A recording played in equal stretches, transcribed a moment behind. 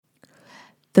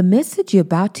The message you're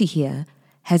about to hear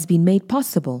has been made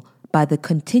possible by the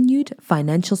continued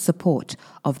financial support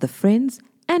of the friends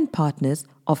and partners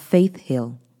of Faith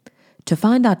Hill. To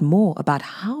find out more about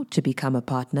how to become a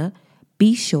partner,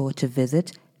 be sure to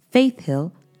visit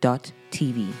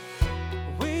faithhill.tv.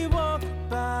 We walk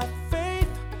by faith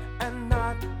and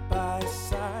not by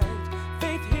sight.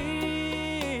 Faith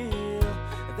Hill,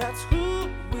 that's who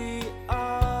we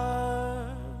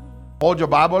are. Hold your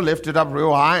Bible, lift it up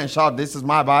real high and shout, "This is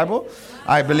my Bible.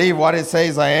 I believe what it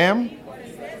says I am.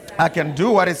 I can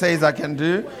do what it says I can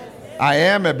do. I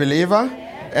am a believer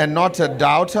and not a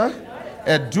doubter,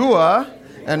 a doer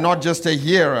and not just a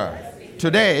hearer.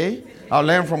 Today, I'll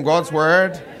learn from God's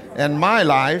word and my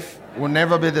life will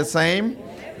never be the same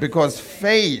because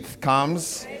faith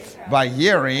comes by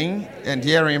hearing and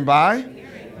hearing by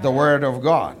the word of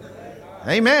God."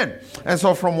 Amen. And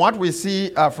so from what we see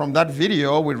from that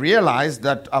video, we realize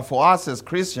that for us as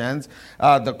Christians,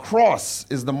 the cross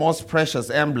is the most precious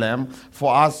emblem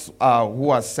for us who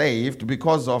are saved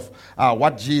because of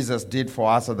what Jesus did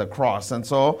for us at the cross. And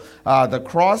so the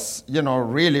cross,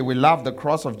 really we love the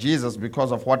cross of Jesus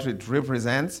because of what it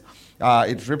represents.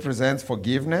 It represents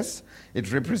forgiveness.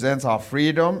 It represents our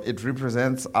freedom. It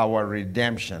represents our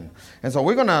redemption. And so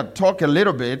we're going to talk a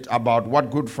little bit about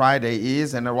what Good Friday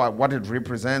is and what it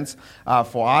represents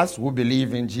for us who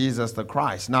believe in Jesus the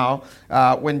Christ. Now,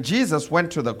 when Jesus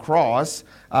went to the cross,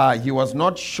 he was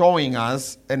not showing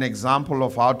us an example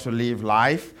of how to live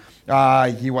life.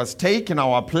 He was taking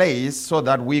our place so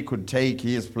that we could take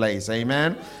his place.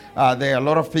 Amen. There are a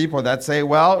lot of people that say,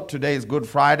 well, today is Good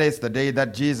Friday. It's the day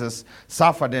that Jesus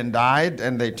suffered and died.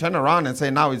 And they turn around and say,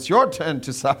 now it's your turn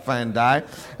to suffer and die.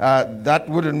 That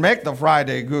wouldn't make the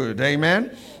Friday good.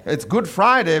 Amen. It's Good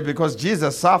Friday because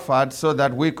Jesus suffered so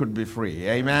that we could be free.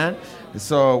 Amen.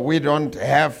 So we don't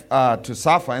have to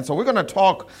suffer. And so we're going to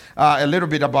talk a little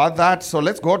bit about that. So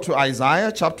let's go to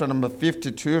Isaiah chapter number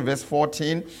 52, verse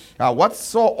 14. What's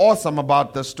so awesome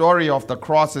about the story of the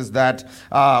cross is that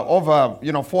over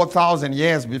 4,000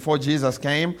 years before Jesus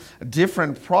came,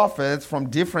 different prophets from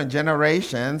different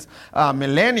generations,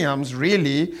 millenniums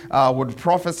really, would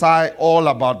prophesy all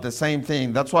about the same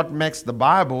thing. That's what makes the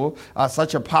Bible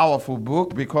such a powerful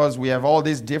book, because we have all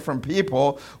these different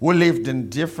people who lived in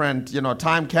different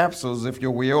time capsules, if you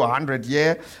will, 100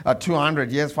 years,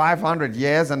 200 years, 500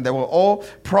 years, and they were all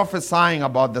prophesying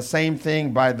about the same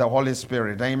thing by the Holy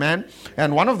Spirit. Amen.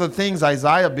 And one of the things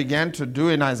Isaiah began to do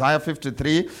in Isaiah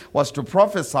 53 was to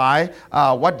prophesy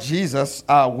what Jesus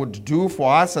would do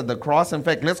for us at the cross. In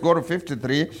fact, let's go to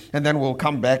 53 and then we'll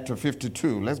come back to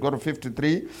 52. Let's go to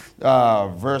 53,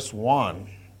 verse 1.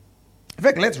 In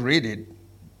fact, let's read it,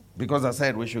 because I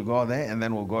said we should go there, and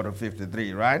then we'll go to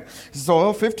 53, right?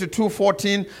 So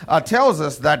 52:14 tells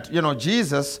us that,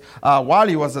 Jesus, while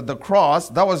he was at the cross,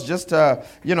 that was just a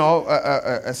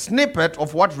snippet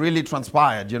of what really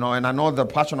transpired, And I know the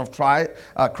Passion of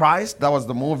Christ, that was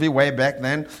the movie way back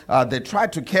then. They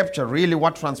tried to capture really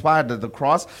what transpired at the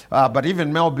cross, but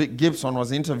even Mel Gibson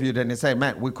was interviewed and he said,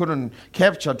 man, we couldn't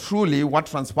capture truly what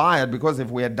transpired, because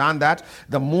if we had done that,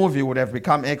 the movie would have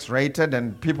become X-rated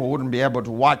and people wouldn't be able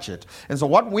to watch it. And so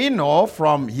what we know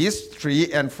from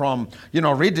history and from,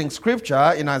 reading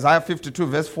scripture in Isaiah 52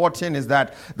 verse 14 is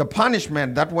that the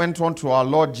punishment that went on to our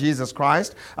Lord Jesus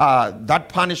Christ, that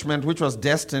punishment which was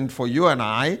destined for you and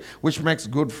I, which makes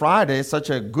Good Friday such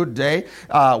a good day,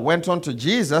 went on to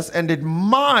Jesus, and it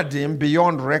marred him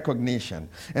beyond recognition.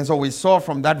 And so we saw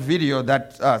from that video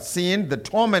that sin, the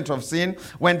torment of sin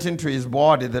went into his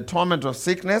body. The torment of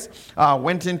sickness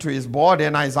went into his body.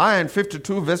 And Isaiah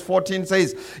 52 verse 14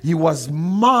 says, he was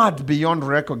marred beyond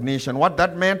recognition. What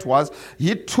that meant was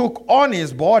he took on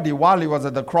his body while he was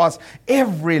at the cross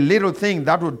every little thing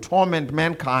that would torment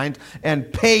mankind, and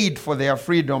paid for their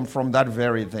freedom from that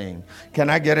very thing. Can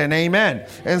I get an amen?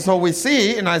 And so we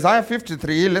see in Isaiah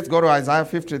 53, let's go to Isaiah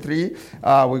 53.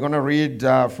 We're going to read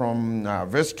from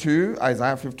verse 2,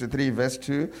 Isaiah 53 verse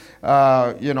 2.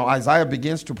 Isaiah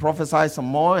begins to prophesy some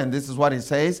more, and this is what he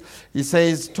says. He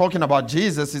says, talking about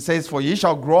Jesus, he says, for ye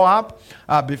shall grow up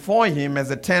before him as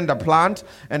a tender plant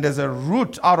and as a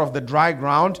root out of the dry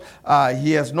ground.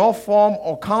 He has no form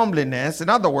or comeliness. In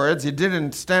other words, he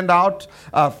didn't stand out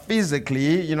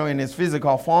physically, in his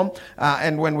physical form.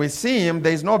 And when we see him,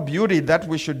 there is no beauty that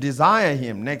we should desire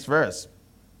him. Next verse.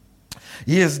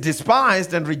 He is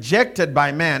despised and rejected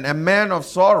by men, a man of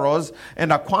sorrows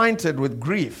and acquainted with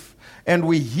grief. And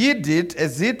we hid it,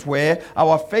 as it were,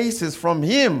 our faces from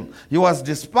him. He was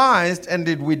despised, and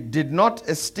we did not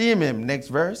esteem him. Next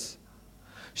verse.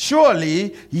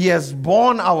 Surely he has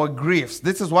borne our griefs.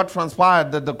 This is what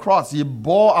transpired at the cross. He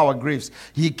bore our griefs.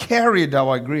 He carried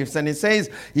our griefs. And he says,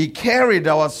 he carried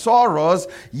our sorrows,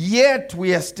 yet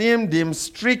we esteemed him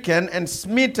stricken and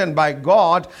smitten by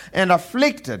God and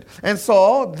afflicted. And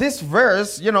so this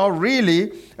verse,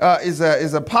 really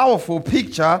is a powerful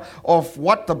picture of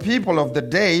what the people of the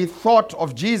day thought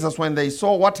of Jesus when they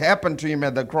saw what happened to him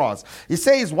at the cross. He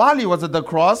says while he was at the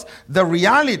cross, the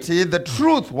reality, the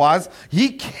truth was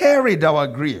he carried our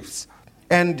griefs.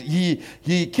 And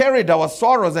he carried our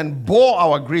sorrows and bore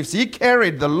our griefs. He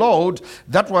carried the load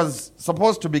that was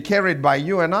supposed to be carried by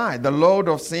you and I. The load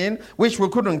of sin, which we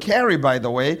couldn't carry, by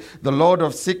the way. The load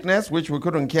of sickness, which we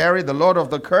couldn't carry. The load of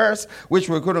the curse, which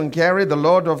we couldn't carry. The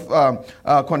load of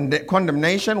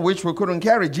condemnation, which we couldn't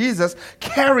carry. Jesus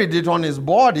carried it on his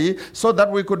body so that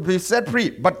we could be set free.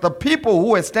 But the people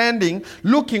who were standing,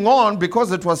 looking on,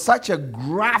 because it was such a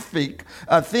graphic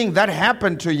thing that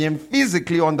happened to him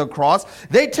physically on the cross,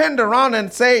 they turned around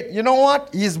and said, you know what?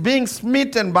 He's being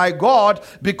smitten by God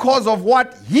because of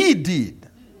what he did.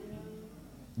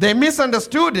 They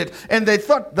misunderstood it, and they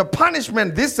thought the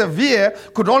punishment this severe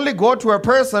could only go to a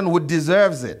person who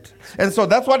deserves it. And so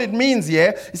that's what it means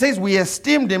here. It says, we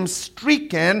esteemed him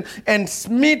stricken and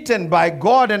smitten by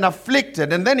God and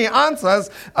afflicted. And then he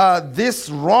answers this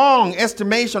wrong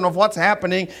estimation of what's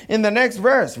happening in the next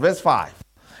verse, verse 5.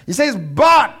 He says,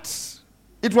 but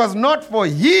it was not for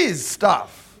his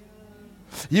stuff.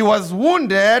 He was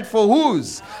wounded for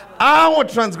whose? Our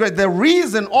transgression. The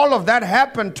reason all of that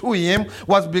happened to him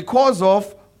was because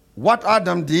of what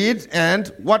Adam did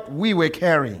and what we were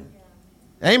carrying.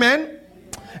 Amen?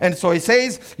 And so he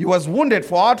says, he was wounded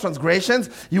for our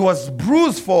transgressions. He was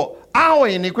bruised for our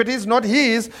iniquities, not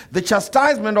his. The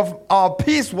chastisement of our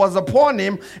peace was upon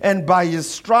him, and by his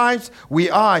stripes we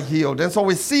are healed. And so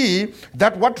we see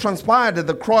that what transpired at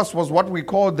the cross was what we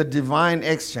call the divine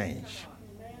exchange.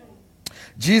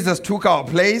 Jesus took our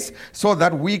place so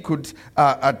that we could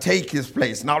take his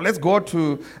place. Now let's go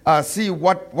to see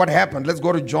what happened. Let's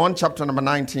go to John chapter number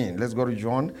 19. Let's go to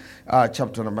John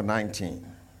chapter number 19.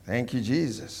 Thank you,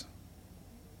 Jesus.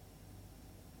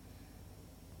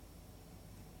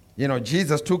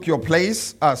 Jesus took your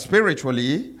place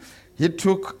spiritually. He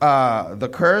took the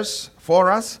curse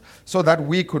for us so that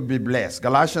we could be blessed.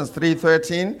 Galatians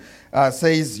 3:13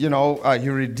 says, he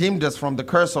redeemed us from the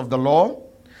curse of the law.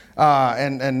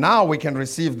 And now we can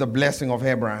receive the blessing of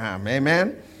Abraham.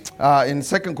 Amen. In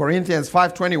 2 Corinthians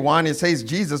 5:21, it says,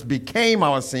 Jesus became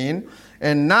our sin,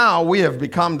 and now we have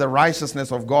become the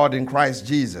righteousness of God in Christ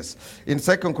Jesus. In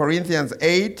 2 Corinthians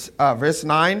 8, verse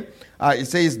 9, it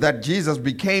says that Jesus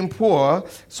became poor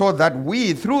so that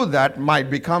we through that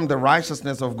might become the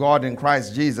righteousness of God in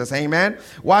Christ Jesus. Amen.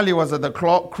 While he was at the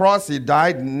cross, he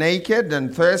died naked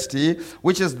and thirsty,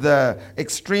 which is the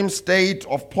extreme state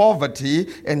of poverty.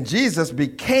 And Jesus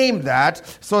became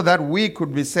that so that we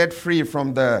could be set free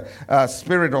from the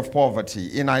spirit of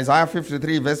poverty. In Isaiah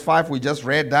 53 verse 5, we just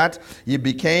read that he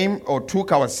became or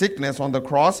took our sickness on the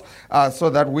cross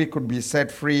so that we could be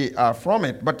set free from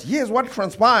it. But here's what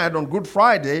transpired on Good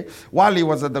Friday while he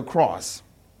was at the cross.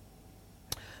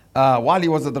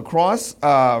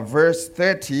 Verse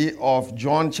 30 of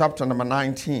John chapter number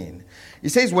 19. He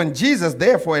says, when Jesus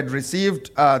therefore had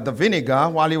received the vinegar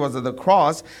while he was at the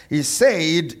cross, he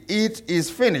said, it is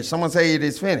finished. Someone say, it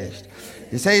is finished.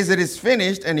 He says, it is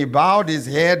finished, and he bowed his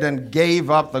head and gave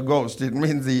up the ghost. It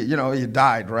means he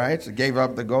died, right? He gave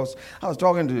up the ghost. I was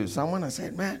talking to someone. I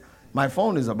said, man, my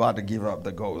phone is about to give up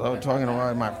the ghost. I was talking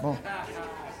about my phone.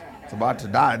 About to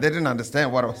die. They didn't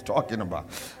understand what I was talking about.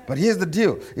 But here's the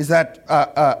deal, is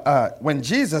that when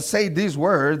Jesus said these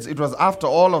words, it was after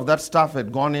all of that stuff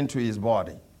had gone into his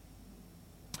body.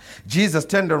 Jesus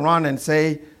turned around and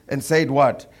said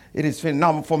what? It is finished.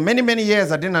 Now, for many, many years,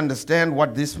 I didn't understand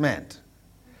what this meant.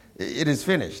 It is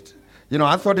finished.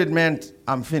 I thought it meant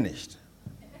I'm finished.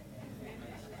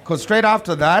 Because straight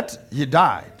after that, he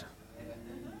died.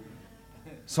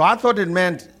 So I thought it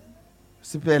meant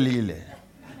sipelile.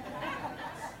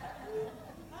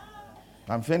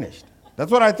 I'm finished. That's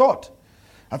what I thought.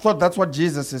 I thought that's what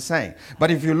Jesus is saying.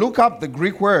 But if you look up the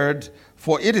Greek word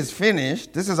for it is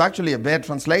finished, this is actually a bad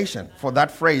translation for that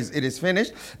phrase, it is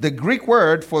finished. The Greek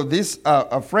word for this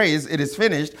phrase, it is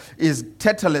finished, is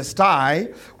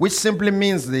tetelestai, which simply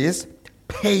means this,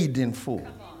 paid in full.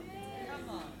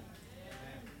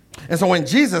 And so when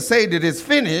Jesus said it is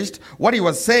finished, what he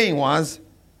was saying was,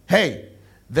 hey,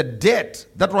 the debt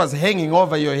that was hanging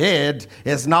over your head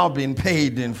has now been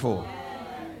paid in full.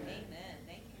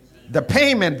 The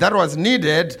payment that was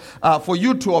needed for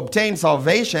you to obtain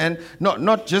salvation,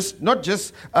 not just.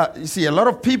 You see, a lot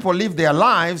of people live their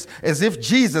lives as if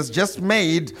Jesus just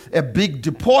made a big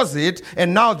deposit,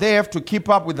 and now they have to keep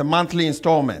up with the monthly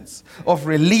installments of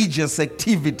religious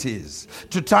activities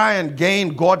to try and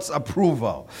gain God's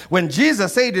approval. When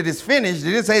Jesus said it is finished,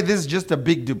 he didn't say this is just a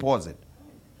big deposit.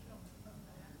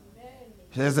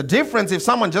 There's a difference if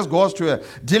someone just goes to a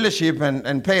dealership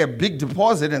and pay a big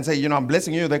deposit and say, I'm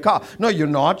blessing you with a car. No, you're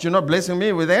not. You're not blessing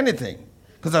me with anything,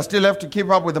 because I still have to keep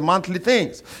up with the monthly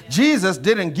things. Jesus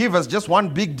didn't give us just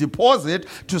one big deposit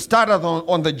to start us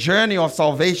on the journey of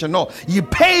salvation. No, he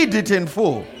paid it in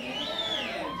full.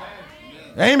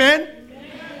 Amen?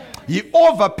 He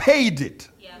overpaid it.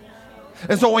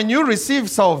 And so when you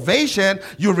receive salvation,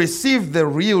 you receive the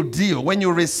real deal. When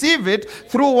you receive it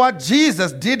through what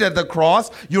Jesus did at the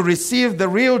cross, you receive the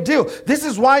real deal. This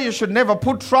is why you should never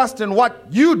put trust in what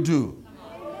you do.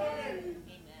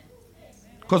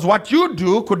 Because what you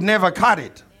do could never cut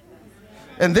it.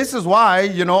 And this is why,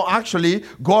 actually,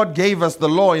 God gave us the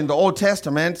law in the Old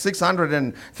Testament,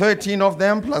 613 of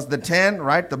them, plus the 10,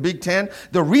 right? The big 10.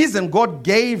 The reason God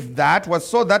gave that was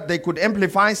so that they could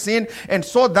amplify sin and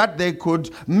so that they could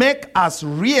make us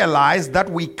realize that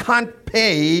we can't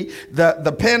pay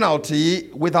the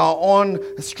penalty with our own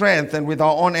strength and with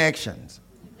our own actions.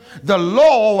 The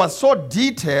law was so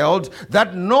detailed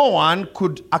that no one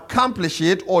could accomplish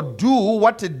it or do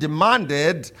what it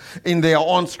demanded in their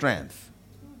own strength.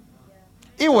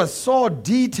 It was so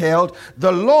detailed.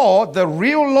 The law, the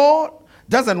real law,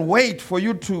 doesn't wait for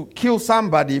you to kill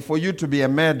somebody for you to be a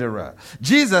murderer.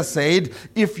 Jesus said,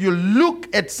 if you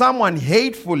look at someone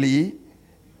hatefully,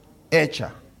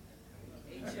 echa.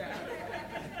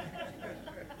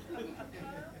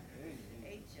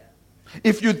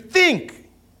 If you think,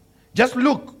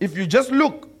 if you just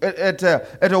look at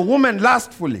a woman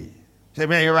lustfully, say,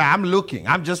 man,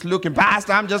 I'm just looking.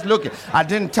 Pastor, I'm just looking. I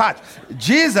didn't touch.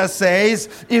 Jesus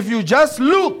says, if you just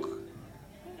look,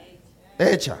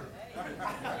 echa.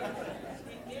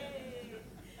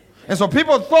 And so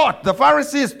the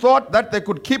Pharisees thought that they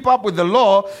could keep up with the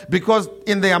law because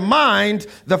in their mind,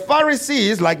 the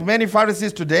Pharisees, like many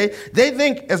Pharisees today, they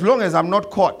think as long as I'm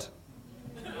not caught.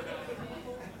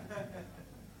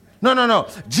 No.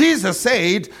 Jesus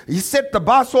said, he set the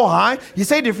bar so high. He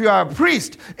said, if you are a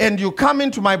priest and you come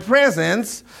into my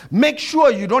presence, make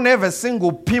sure you don't have a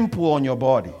single pimple on your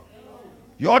body.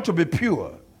 You ought to be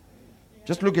pure.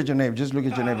 Just look at your neighbor. Just look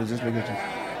at your neighbor. Just look at your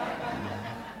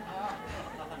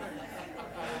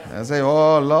I say,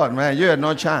 oh, Lord, man, you had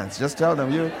no chance. Just tell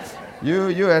them you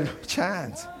had no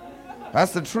chance.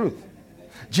 That's the truth.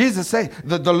 Jesus said,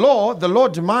 the law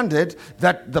demanded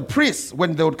that the priests,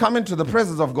 when they would come into the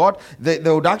presence of God, they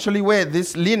would actually wear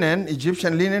this linen,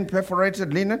 Egyptian linen,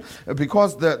 perforated linen,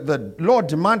 because the law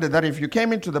demanded that if you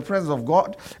came into the presence of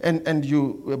God and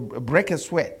you break a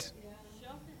sweat,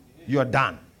 you are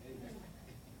done.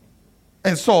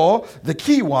 And so the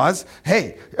key was,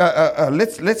 hey,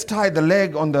 let's tie the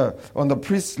leg on the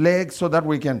priest's leg so that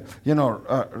we can,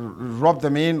 rub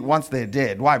them in once they're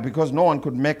dead. Why? Because no one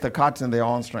could make the cuts in their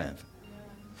own strength.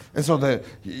 And so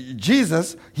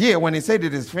Jesus here, when he said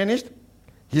it is finished,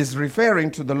 he's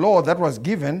referring to the law that was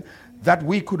given that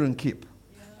we couldn't keep.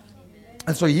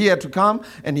 And so he had to come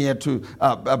and he had to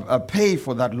pay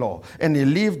for that law. And he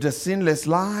lived a sinless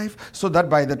life so that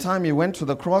by the time he went to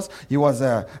the cross, he was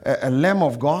a Lamb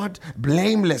of God,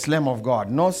 blameless Lamb of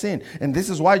God, no sin. And this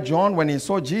is why John, when he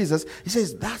saw Jesus, he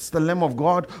says, that's the Lamb of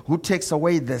God who takes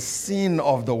away the sin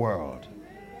of the world.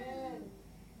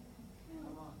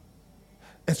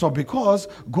 And so because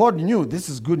God knew, this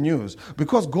is good news,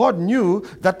 because God knew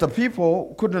that the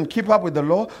people couldn't keep up with the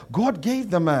law, God gave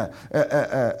them a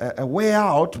way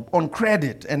out on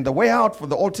credit. And the way out for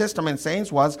the Old Testament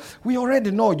saints was, we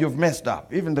already know you've messed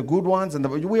up. Even the good ones,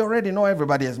 we already know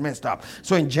everybody has messed up.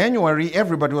 So in January,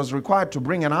 everybody was required to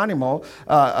bring an animal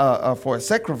for a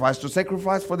sacrifice, to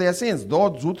sacrifice for their sins.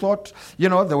 Those who thought, they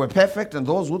were perfect and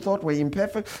those who thought were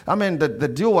imperfect. I mean, the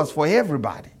deal was for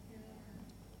everybody.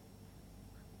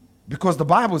 Because the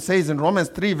Bible says in Romans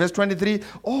 3, verse 23,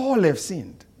 all have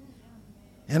sinned.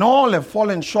 And all have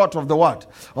fallen short of the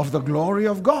what? Of the glory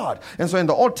of God. And so in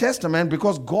the Old Testament,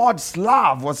 because God's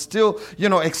love was still,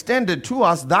 extended to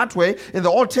us that way, in the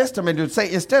Old Testament, it would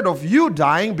say, instead of you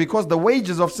dying, because the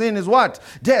wages of sin is what?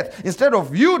 Death. Instead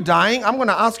of you dying, I'm going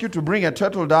to ask you to bring a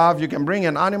turtle dove. You can bring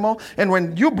an animal. And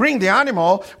when you bring the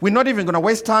animal, we're not even going to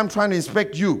waste time trying to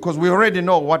inspect you, because we already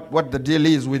know what the deal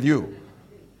is with you.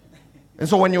 And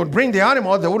so when you would bring the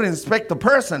animal, they wouldn't inspect the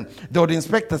person. They would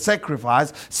inspect the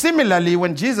sacrifice. Similarly,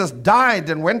 when Jesus died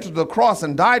and went to the cross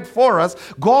and died for us,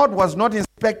 God was not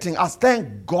inspecting us.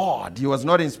 Thank God he was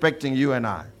not inspecting you and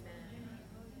I.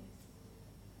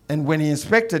 And when he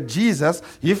inspected Jesus,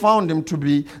 he found him to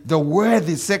be the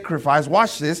worthy sacrifice,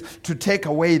 watch this, to take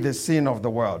away the sin of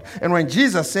the world. And when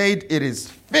Jesus said, it is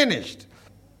finished,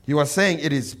 he was saying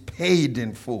it is paid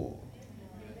in full.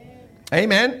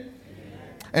 Amen.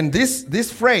 And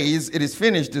this phrase, it is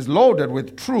finished, is loaded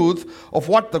with truth of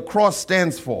what the cross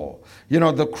stands for. You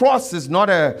know, the cross is not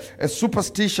a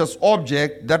superstitious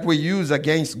object that we use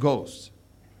against ghosts.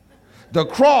 The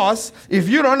cross, if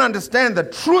you don't understand the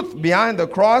truth behind the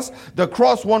cross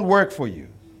won't work for you.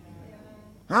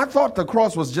 I thought the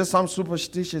cross was just some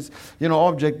superstitious,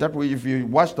 object that if you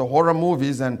watch the horror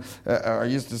movies, and I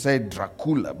used to say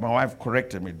Dracula. My wife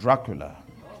corrected me, Dracula.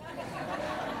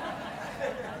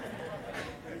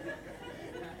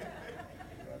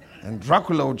 And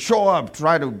Dracula would show up,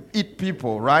 try to eat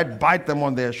people, right? Bite them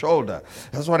on their shoulder.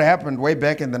 That's what happened way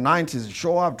back in the 90s. He'd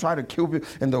show up, try to kill people,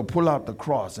 and they'll pull out the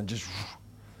cross and just...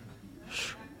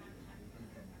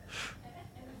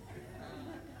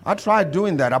 I tried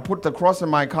doing that. I put the cross in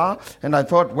my car, and I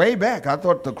thought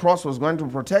the cross was going to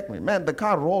protect me. Man, the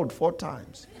car rolled 4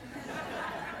 times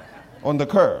on the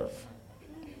curve.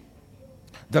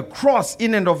 The cross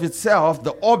in and of itself,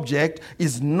 the object,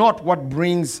 is not what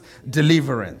brings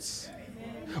deliverance.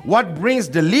 What brings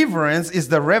deliverance is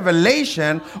the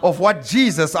revelation of what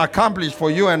Jesus accomplished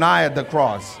for you and I at the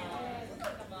cross.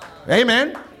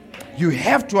 Amen? You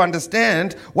have to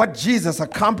understand what Jesus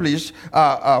accomplished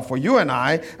for you and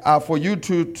I, for you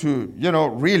to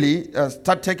really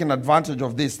start taking advantage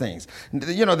of these things.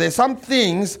 There's some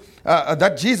things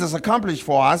that Jesus accomplished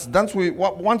for us.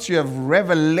 Once you have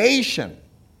revelation,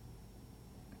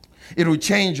 it will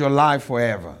change your life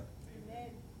forever. Amen.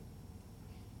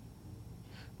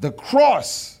 The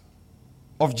cross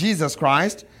of Jesus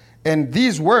Christ and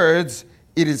these words,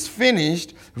 it is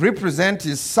finished, represent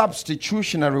his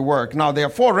substitutionary work. Now, there are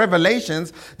 4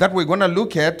 revelations that we're going to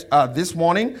look at this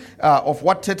morning of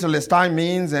what tetelestai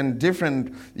means, and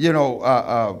different,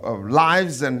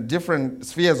 lives and different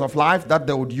spheres of life that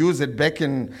they would use it back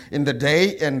in the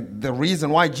day. And the reason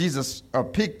why Jesus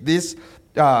picked this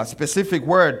specific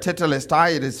word,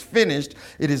 tetelestai, it is finished,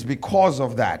 it is because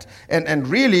of that. And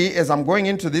really, as I'm going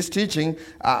into this teaching,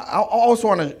 I also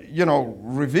want to,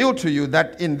 reveal to you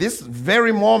that in this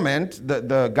very moment,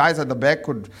 the guys at the back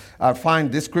could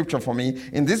find this scripture for me.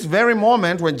 In this very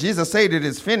moment, when Jesus said it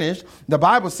is finished, the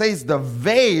Bible says the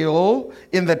veil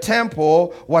in the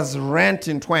temple was rent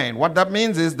in twain. What that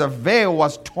means is the veil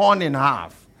was torn in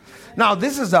half. Now,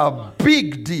 this is a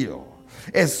big deal.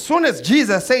 As soon as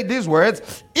Jesus said these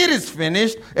words, it is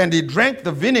finished, and he drank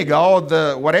the vinegar or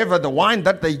the wine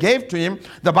that they gave to him,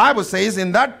 the Bible says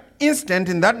in that instant,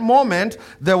 in that moment,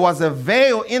 there was a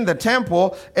veil in the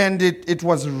temple, and it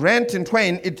was rent in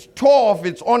twain. It tore of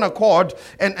its own accord,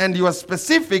 and he was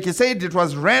specific. He said it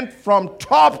was rent from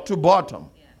top to bottom.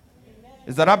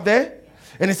 Is that up there?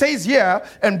 And it says here,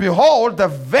 and behold, the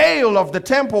veil of the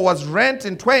temple was rent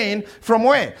in twain from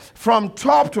where? From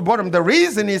top to bottom. The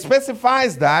reason he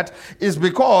specifies that is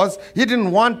because he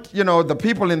didn't want, the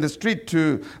people in the street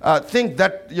to think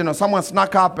that, someone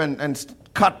snuck up and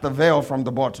cut the veil from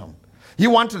the bottom. He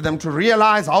wanted them to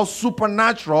realize how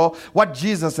supernatural what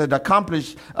Jesus had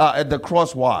accomplished at the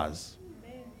cross was.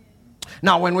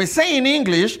 Now, when we say in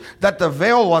English that the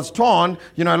veil was torn,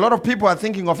 a lot of people are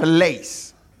thinking of a lace.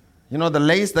 The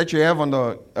lace that you have on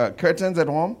the curtains at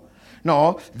home?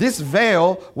 No, this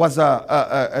veil was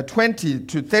a 20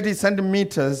 to 30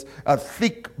 centimeters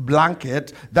thick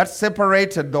blanket that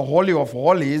separated the Holy of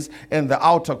Holies and the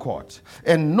outer court.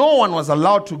 And no one was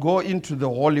allowed to go into the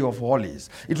Holy of Holies.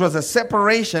 It was a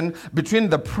separation between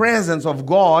the presence of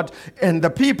God and the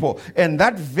people. And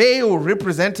that veil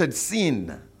represented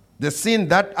sin. The sin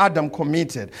that Adam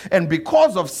committed. And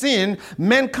because of sin,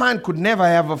 mankind could never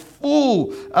have a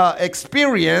full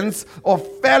experience of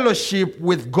fellowship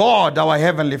with God, our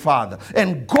Heavenly Father.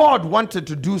 And God wanted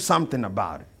to do something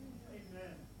about it.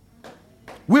 Amen.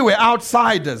 We were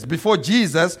outsiders before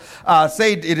Jesus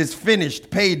said it is finished,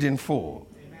 paid in full.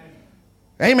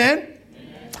 Amen. Amen?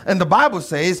 Amen. And the Bible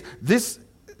says this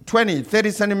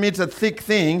 30 centimeter thick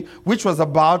thing, which was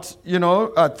about,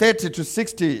 30 to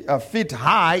 60 feet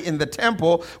high in the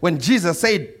temple, when Jesus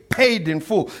said paid in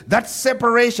full, that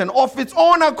separation of its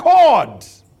own accord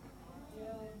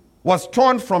was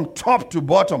torn from top to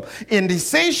bottom. And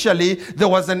essentially, there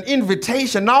was an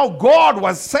invitation. Now God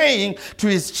was saying to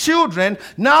his children,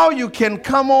 now you can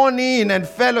come on in and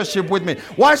fellowship with me.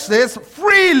 Watch this,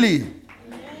 freely.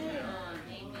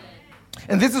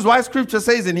 And this is why scripture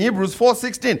says in Hebrews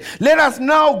 4:16, let us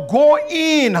now go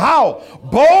in, how?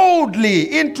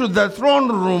 Boldly into the throne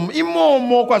room.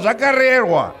 Imomo kwa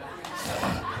zvakarerwa.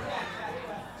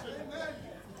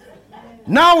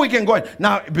 Now we can go in.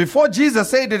 Now, before Jesus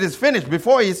said it is finished,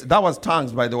 that was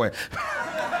tongues, by the way.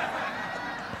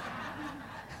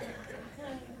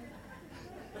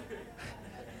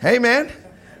 Hey, man,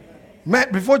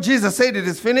 before Jesus said it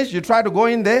is finished, you try to go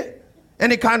in there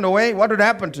any kind of way, what would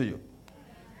happen to you?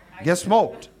 Get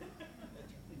smoked.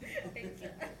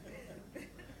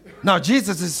 Now,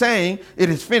 Jesus is saying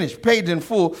it is finished, paid in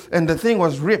full, and the thing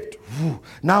was ripped.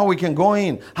 Now we can go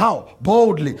in. How?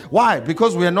 Boldly. Why?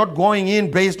 Because we are not going in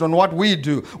based on what we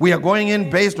do. We are going in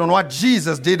based on what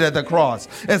Jesus did at the cross.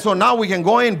 And so now we can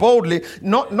go in boldly,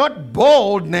 not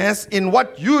boldness in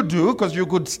what you do, because you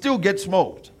could still get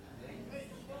smoked.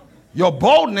 Your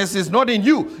boldness is not in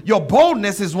you. Your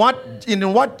boldness is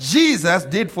in what Jesus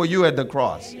did for you at the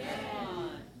cross.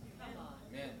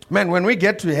 Man, when we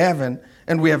get to heaven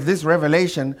and we have this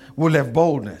revelation, we'll have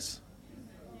boldness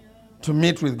to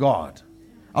meet with God,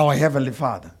 our Heavenly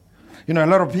Father. You know, a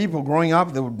lot of people growing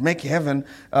up, they would make heaven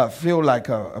feel like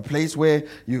a place where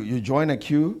you join a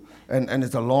queue and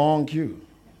it's a long queue.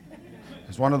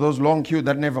 It's one of those long queues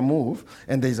that never move,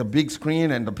 and there's a big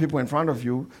screen, and the people in front of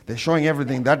you, they're showing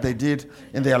everything that they did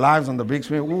in their lives on the big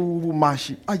screen. Ooh,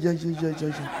 mashi. Ah, yeah.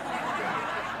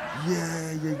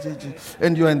 Yeah.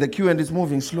 And you're in the queue, and it's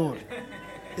moving slowly.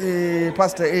 Hey,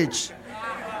 Pastor H.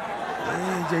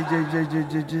 And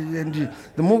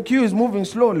the queue is moving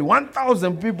slowly.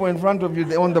 1,000 people in front of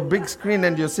you on the big screen,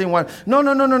 and you're saying, "What? No.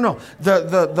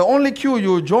 The only queue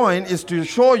you join is to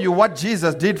show you what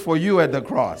Jesus did for you at the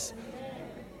cross."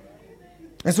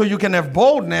 And so you can have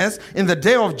boldness in the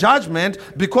day of judgment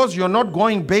because you're not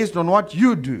going based on what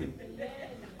you do.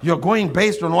 You're going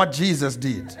based on what Jesus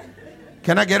did.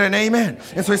 Can I get an amen?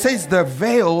 And so it says the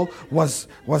veil was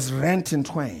rent in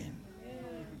twain.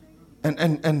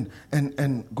 And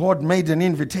God made an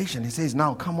invitation. He says,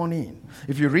 now come on in.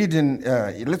 If you read in,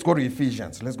 let's go to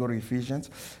Ephesians. Let's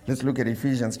look at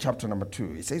Ephesians chapter number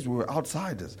 2. It says we were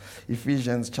outsiders.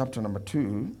 Ephesians chapter number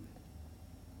 2.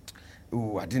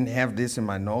 Ooh, I didn't have this in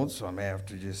my notes, so I may have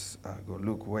to just go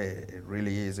look where it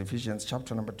really is. Ephesians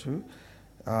chapter number 2,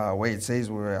 where it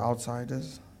says we were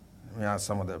outsiders. We ask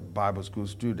some of the Bible school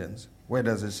students, where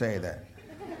does it say that?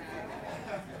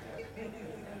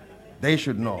 They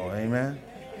should know, amen?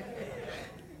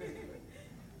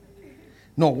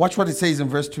 No, watch what it says in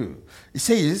verse 2. It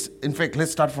says, in fact,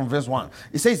 let's start from verse 1.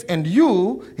 It says, and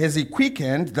you has he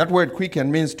quickened. That word quicken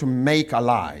means to make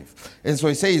alive. And so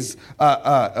it says,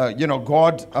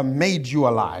 God made you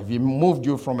alive. He moved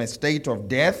you from a state of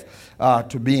death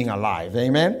to being alive.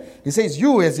 Amen? He says,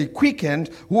 you as he quickened,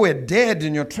 who were dead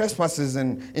in your trespasses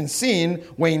and in sin,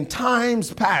 were in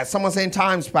times past. Someone saying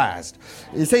times past.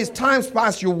 It says, times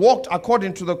past you walked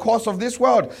according to the course of this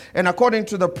world and according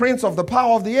to the prince of the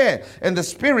power of the air and the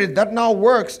spirit that now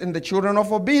works in the children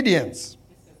of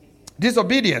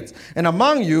disobedience. And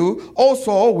among you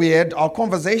also we had our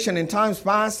conversation in times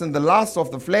past in the lusts of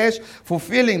the flesh,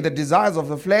 fulfilling the desires of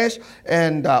the flesh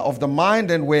and of the mind,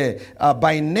 and were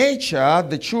by nature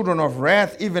the children of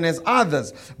wrath, even as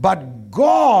others. But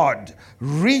God,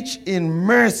 rich in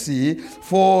mercy,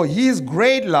 for his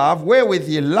great love wherewith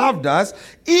he loved us,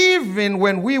 even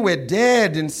when we were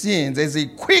dead in sins, as he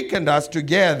quickened us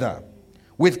together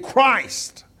with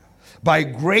Christ. By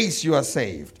grace you are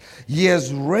saved. He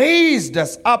has raised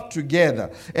us up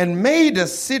together and made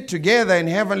us sit together in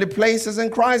heavenly places in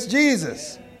Christ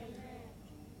Jesus,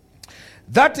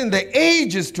 that in the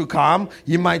ages to come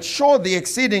he might show the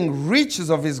exceeding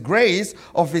riches of his grace,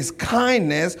 of his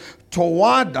kindness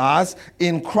toward us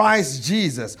in Christ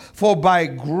Jesus. For by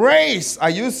grace are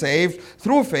you saved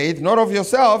through faith, not of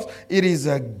yourselves. It is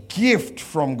a gift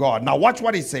from God. Now watch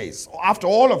what he says. After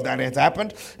all of that has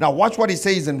happened, now watch what he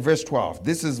says in verse 12.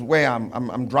 This is where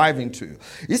I'm driving to.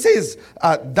 He says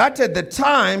that at the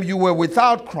time you were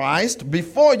without Christ,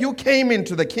 before you came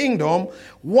into the kingdom,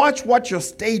 watch what your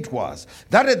state was.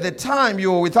 That at the time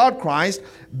you were without Christ,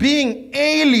 being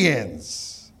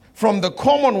aliens from the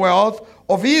commonwealth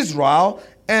of Israel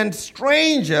and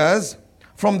strangers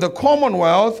from the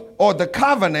commonwealth or the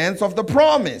covenants of the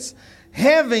promise,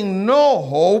 having no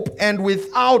hope and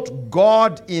without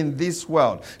God in this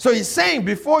world. So he's saying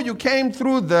before you came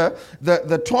through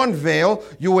the torn veil,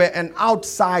 you were an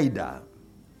outsider.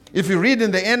 If you read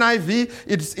in the NIV,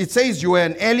 it says you were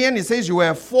an alien. It says you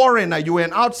were a foreigner. You were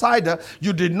an outsider.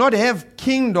 You did not have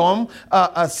kingdom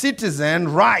citizen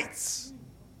rights.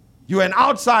 You were an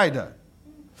outsider.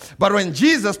 But when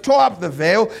Jesus tore up the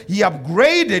veil, he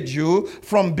upgraded you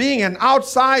from being an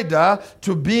outsider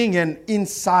to being an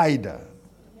insider.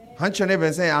 Hunch your neighbor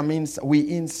and say, we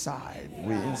inside.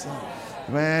 We inside.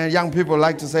 Man, young people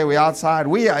like to say we're outside.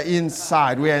 We are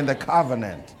inside. We are in the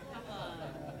covenant.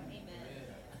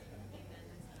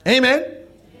 Amen?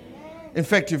 In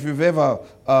fact, if you've ever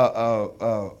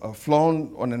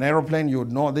flown on an aeroplane, you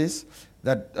would know this,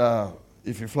 that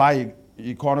if you fly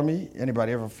economy,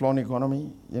 anybody ever flown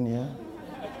economy in here?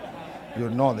 You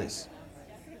would know this.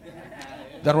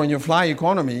 That when you fly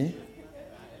economy,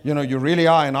 you know, you really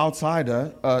are an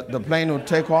outsider. The plane would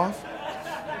take off.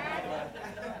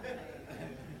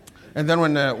 And then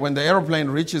when the airplane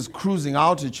reaches cruising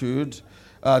altitude,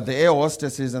 the air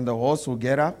hostesses and the host will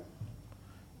get up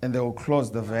and they will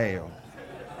close the veil.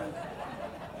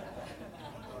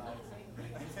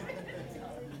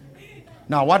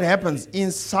 Now, what happens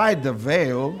inside the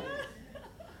veil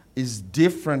is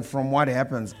different from what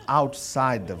happens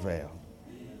outside the veil.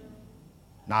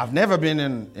 Now, I've never been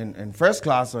in first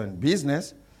class or in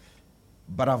business,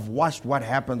 but I've watched what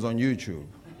happens on YouTube.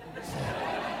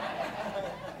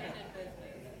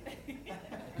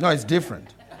 No, it's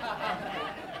different.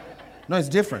 No, it's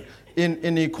different.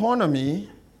 In economy,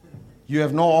 you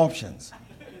have no options.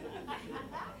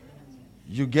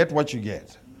 You get what you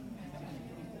get.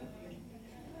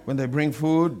 When they bring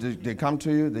food, they come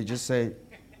to you, they just say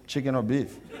chicken or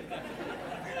beef.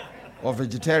 Or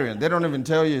vegetarian. They don't even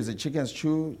tell you, is it chicken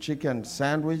stew, chicken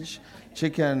sandwich,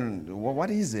 chicken,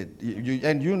 what is it?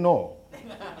 And you know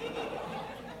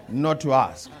not to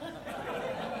ask.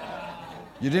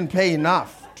 You didn't pay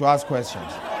enough to ask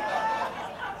questions.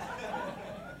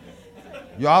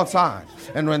 You're outside.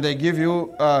 And when they give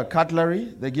you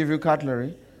cutlery,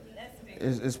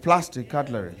 it's plastic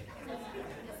cutlery.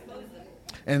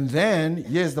 And then,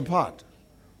 here's the part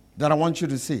that I want you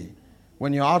to see.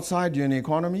 When you're outside, you're in the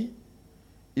economy.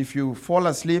 If you fall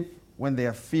asleep when they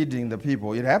are feeding the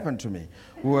people, it happened to me.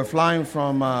 We were flying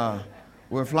from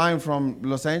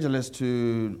Los Angeles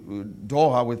to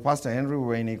Doha with Pastor Henry. We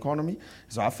were in economy.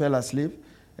 So I fell asleep,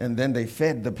 and then they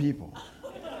fed the people.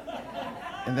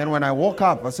 And then when I woke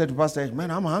up, I said to Pastor Henry, man,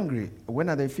 I'm hungry. When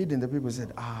are they feeding the people? He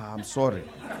said, I'm sorry.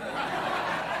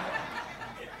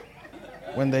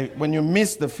 When you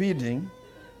miss the feeding,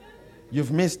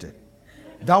 you've missed it.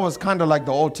 That was kind of like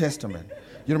the Old Testament.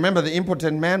 You remember the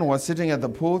impotent man was sitting at the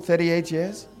pool 38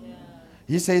 years? Yeah.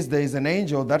 He says there is an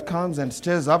angel that comes and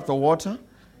stirs up the water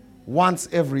once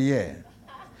every year.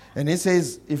 And he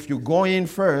says, if you go in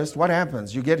first, what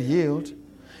happens? You get healed.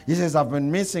 He says, I've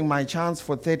been missing my chance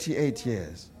for 38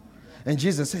 years. And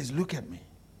Jesus says, look at me.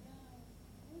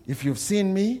 If you've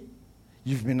seen me,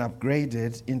 you've been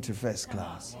upgraded into first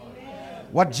class.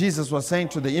 What Jesus was saying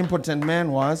to the impotent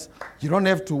man was, you don't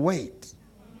have to wait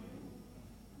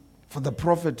for the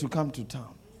prophet to come to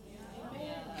town.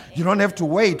 You don't have to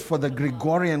wait for the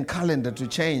Gregorian calendar to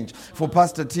change, for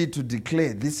Pastor T to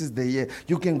declare, this is the year.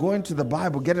 You can go into the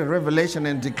Bible, get a revelation,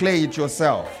 and declare it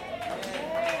yourself.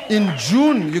 In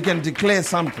June, you can declare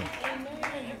something.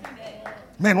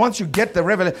 Man, once you get the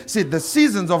revelation, see, the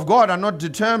seasons of God are not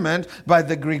determined by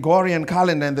the Gregorian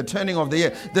calendar and the turning of the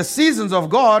year. The seasons of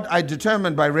God are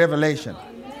determined by revelation.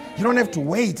 You don't have to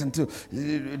wait until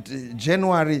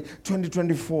January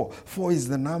 2024. 4 is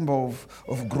the number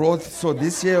of growth. So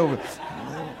this year,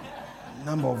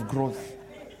 number of growth.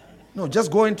 No,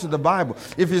 just go into the Bible.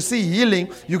 If you see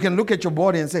healing, you can look at your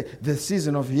body and say, the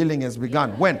season of healing has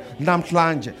begun. When?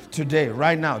 Namhlanje, today,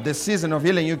 right now. The season of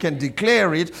healing, you can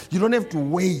declare it. You don't have to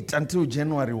wait until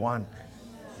January 1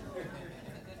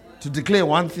 to declare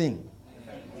one thing.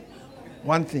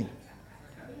 One thing.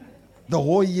 The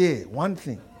whole year, one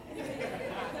thing.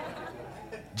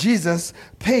 Jesus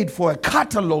paid for a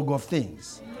catalog of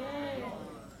things.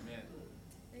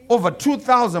 Over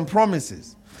 2,000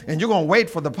 promises. And you're going to wait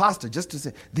for the pastor just to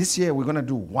say, this year we're going to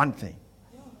do one thing.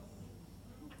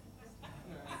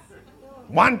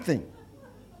 One thing.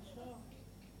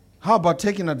 How about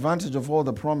taking advantage of all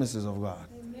the promises of God?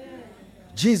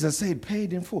 Jesus said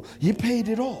paid in full. He paid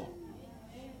it all.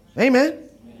 Amen?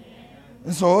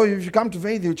 And so if you come to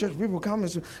Faith Hill Church, people come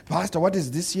and say, Pastor, what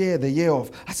is this year the year of?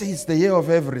 I say it's the year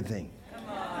of everything.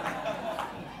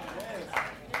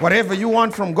 Whatever you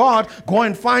want from God, go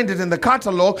and find it in the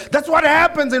catalog. That's what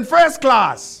happens in first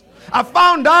class. I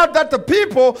found out that the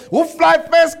people who fly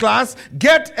first class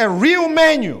get a real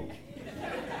menu.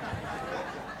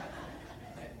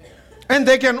 And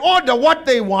they can order what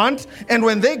they want, and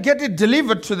when they get it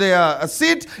delivered to their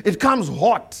seat, it comes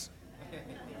hot.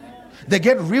 They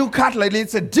get real cut lately.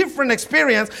 It's a different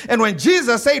experience. And when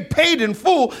Jesus said paid in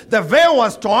full, the veil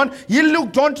was torn. He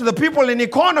looked on to the people in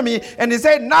economy and he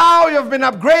said, now you've been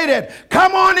upgraded.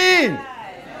 Come on in.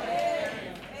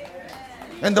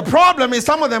 And the problem is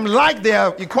some of them like their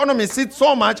economy seats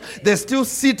so much, they're still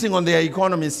sitting on their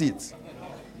economy seats.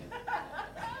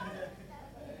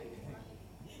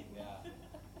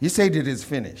 He said it is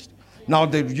finished. Now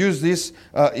they've used this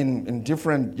in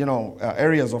different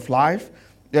areas of life.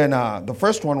 And the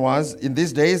first one was, in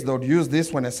these days, they would use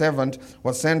this when a servant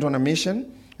was sent on a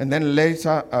mission and then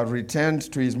later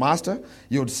returned to his master.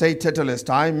 You would say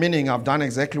tetelestai, meaning I've done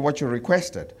exactly what you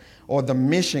requested, or the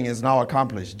mission is now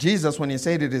accomplished. Jesus, when he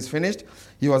said it is finished,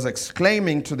 he was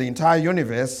exclaiming to the entire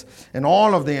universe and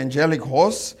all of the angelic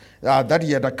hosts that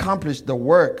he had accomplished the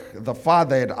work the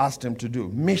Father had asked him to do.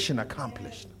 Mission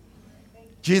accomplished.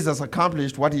 Jesus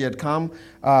accomplished what he had come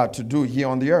to do here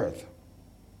on the earth.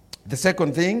 The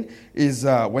second thing is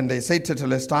when they say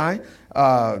tetelestai,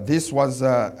 this was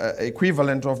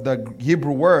equivalent of the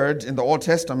Hebrew word in the Old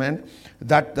Testament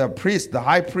that the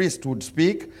high priest would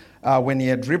speak when he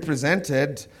had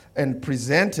represented and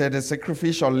presented a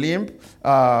sacrificial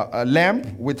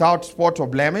lamb without spot or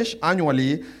blemish.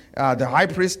 Annually, the high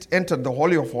priest entered the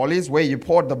Holy of Holies, where he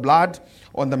poured the blood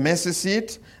on the mercy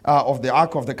seat of the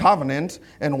Ark of the Covenant.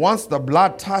 And once the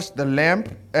blood touched the lamb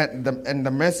and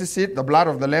the mercy seat, the blood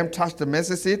of the lamb touched the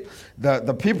mercy seat,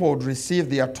 the people would receive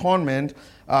the atonement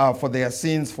for their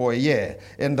sins for a year.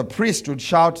 And the priest would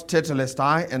shout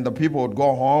tetelestai, and the people would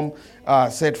go home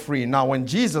set free. Now, when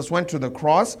Jesus went to the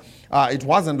cross, it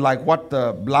wasn't like what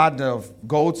the blood of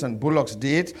goats and bullocks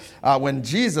did. When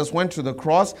Jesus went to the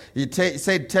cross, he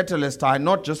said tetelestai,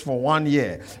 not just for 1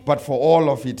 year, but for all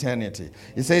of eternity.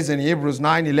 He says in Hebrews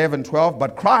 9, 11, 12,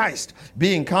 but Christ,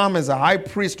 being come as a high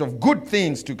priest of good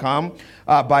things to come,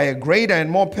 by a greater and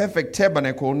more perfect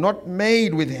tabernacle, not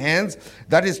made with hands,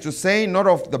 that is to say, not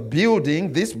of the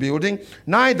building, this building,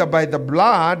 neither by the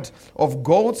blood of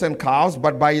goats and cows,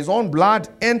 but by his own blood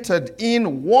entered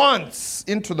in once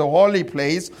into the holy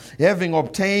place, having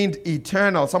obtained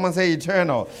eternal. Someone say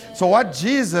eternal. So what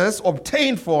Jesus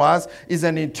obtained for us is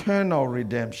an eternal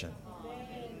redemption.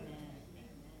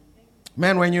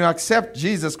 Man, when you accept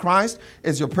Jesus Christ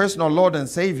as your personal Lord and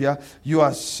Savior, you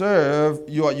are served.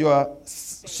 You are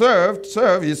served.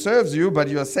 He serves you, but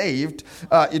you are saved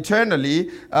eternally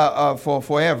for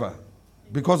forever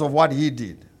because of what He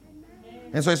did.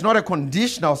 And so it's not a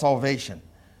conditional salvation.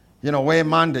 Where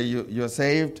Monday you're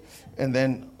saved, and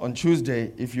then on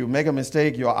Tuesday, if you make a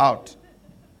mistake, you're out.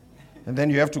 And then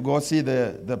you have to go see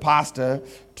the pastor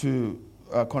to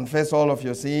confess all of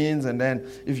your sins, and then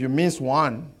if you miss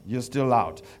one, you're still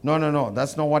out. No.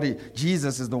 That's not what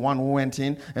Jesus is the one who went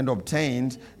in and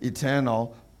obtained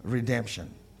eternal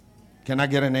redemption. Can I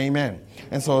get an amen?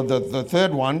 And so the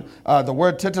third one, the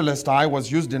word tetelestai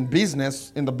was used in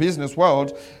the business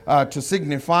world to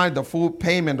signify the full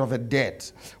payment of a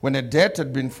debt. When a debt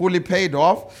had been fully paid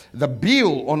off, the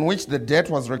bill on which the debt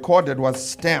was recorded was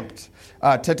stamped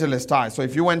tetelestai. So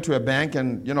if you went to a bank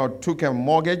and took a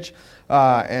mortgage,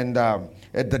 and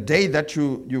at the day that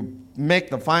you make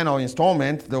the final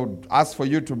installment, they would ask for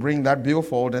you to bring that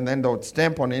billfold, and then they would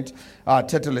stamp on it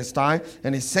tetelestai.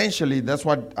 And essentially, that's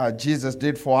what Jesus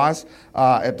did for us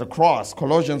at the cross.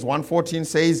 Colossians 1:14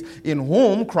 says, in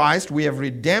whom Christ we have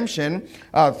redemption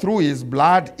through his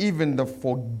blood, even the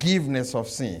forgiveness of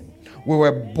sin. We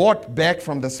were bought back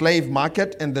from the slave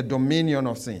market and the dominion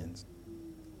of sins.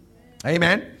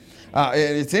 Amen.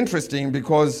 It's interesting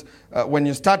because when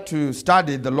you start to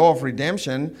study the law of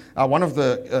redemption, one of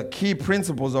the key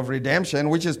principles of redemption,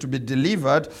 which is to be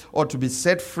delivered or to be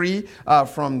set free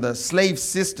from the slave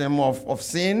system of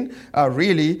sin,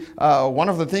 one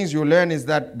of the things you learn is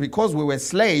that because we were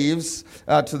slaves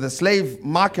to the slave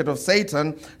market of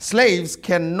Satan, slaves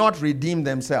cannot redeem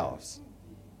themselves.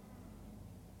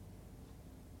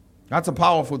 That's a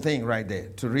powerful thing right there,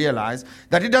 to realize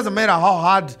that it doesn't matter how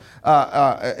hard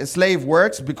a slave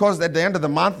works, because at the end of the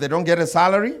month they don't get a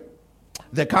salary,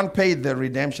 they can't pay the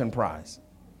redemption price.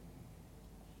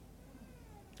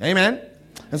 Amen?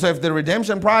 And so if the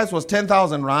redemption price was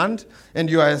 10,000 rand and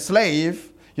you are a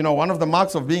slave, one of the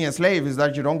marks of being a slave is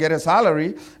that you don't get a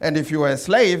salary. And if you were a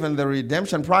slave and the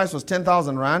redemption price was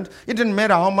 10,000 rand, it didn't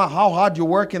matter how hard you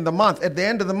work in the month. At the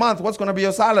end of the month, what's going to be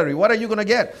your salary? What are you going to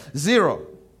get? Zero.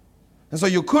 And so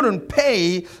you couldn't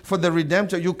pay for the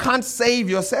redemption. You can't save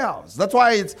yourselves. That's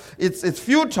why it's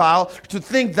futile to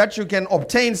think that you can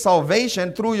obtain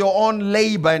salvation through your own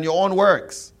labor and your own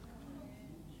works.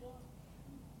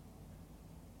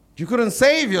 You couldn't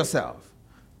save yourself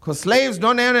because slaves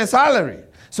don't earn a salary.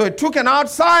 So it took an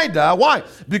outsider. Why?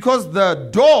 Because the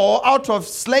door out of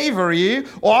slavery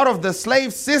or out of the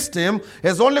slave system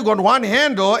has only got one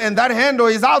handle, and that handle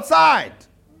is outside.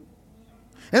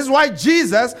 That's why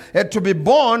Jesus had to be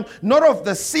born not of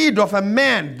the seed of a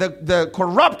man, the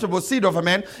corruptible seed of a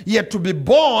man. He had to be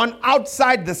born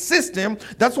outside the system.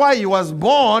 That's why he was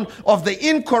born of the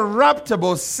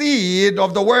incorruptible seed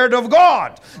of the Word of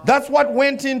God. That's what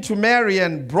went into Mary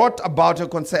and brought about her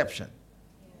conception.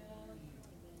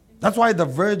 That's why the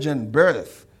virgin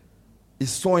birth is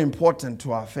so important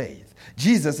to our faith.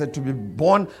 Jesus had to be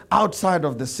born outside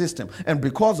of the system. And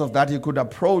because of that, he could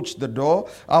approach the door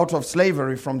out of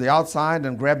slavery from the outside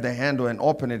and grab the handle and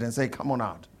open it and say, come on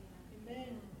out. Amen.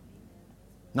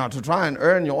 Now, to try and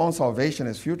earn your own salvation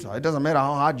is futile. It doesn't matter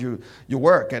how hard you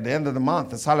work. At the end of the month,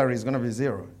 the salary is going to be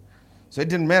zero. So it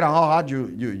didn't matter how hard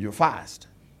you fast.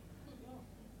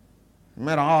 No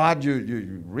matter how hard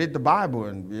you read the Bible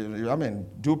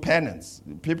and do penance.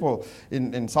 People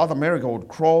in South America would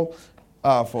crawl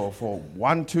for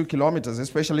 1-2 kilometers,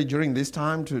 especially during this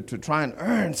time, to try and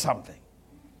earn something.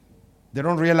 They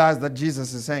don't realize that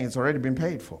Jesus is saying it's already been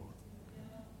paid for.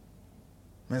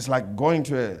 And it's like going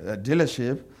to a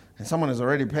dealership and someone has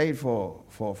already paid for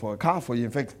a car for you. In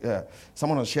fact,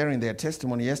 someone was sharing their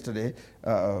testimony yesterday.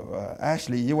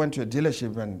 Ashley, he went to a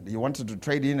dealership and he wanted to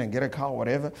trade in and get a car or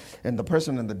whatever. And the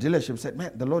person in the dealership said,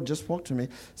 man, the Lord just spoke to me,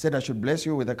 said I should bless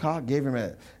you with a car. Gave him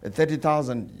a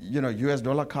 $30,000 US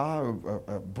dollar car,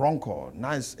 a Bronco,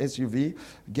 nice SUV.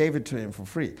 Gave it to him for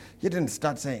free. He didn't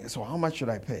start saying, so how much should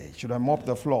I pay? Should I mop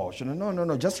the floor?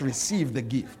 No, just receive the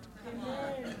gift.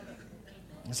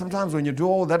 Sometimes when you do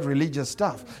all that religious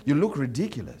stuff, you look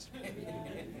ridiculous.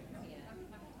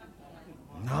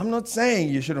 Now, I'm not saying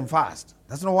you shouldn't fast.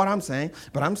 That's not what I'm saying.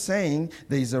 But I'm saying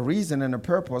there's a reason and a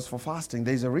purpose for fasting.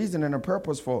 There's a reason and a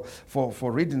purpose for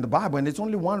reading the Bible. And it's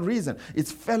only one reason.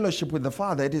 It's fellowship with the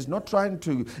Father. It is not trying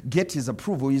to get his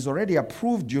approval. He's already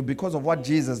approved you because of what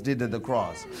Jesus did at the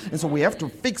cross. And so we have to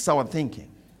fix our thinking.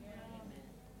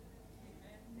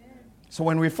 So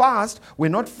when we fast, we're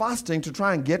not fasting to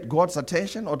try and get God's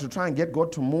attention or to try and get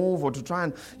God to move or to try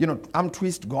and,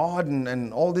 untwist God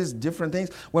and all these different things.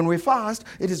 When we fast,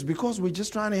 it is because we're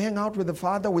just trying to hang out with the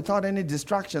Father without any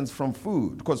distractions from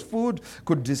food, because food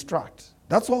could distract.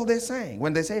 That's all they're saying.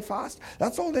 When they say fast,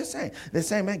 that's all they're saying. They're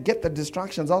saying, man, get the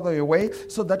distractions out of your way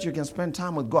so that you can spend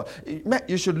time with God. Man,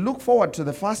 you should look forward to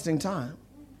the fasting time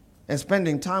and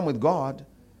spending time with God.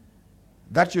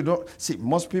 That you don't see.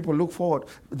 Most people look forward.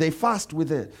 They fast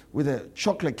with a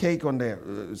chocolate cake on their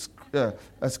a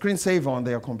screensaver on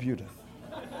their computer.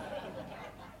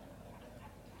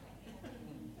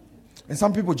 And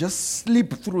some people just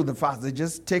sleep through the fast. They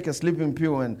just take a sleeping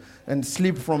pill and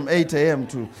sleep from 8 a.m.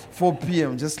 to 4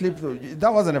 p.m. Just sleep through.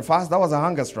 That wasn't a fast. That was a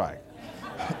hunger strike.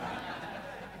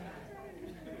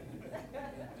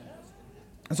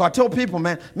 And so I tell people,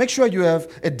 man, make sure you have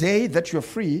a day that you're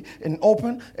free and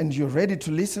open and you're ready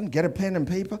to listen, get a pen and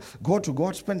paper, go to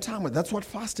God, spend time with. That's what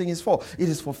fasting is for. It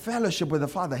is for fellowship with the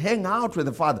Father. Hang out with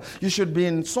the Father. You should be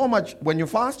in so much, when you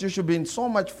fast, you should be in so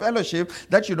much fellowship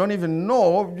that you don't even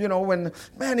know, when,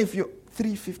 man, if you're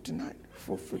 3:59,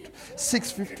 4:50,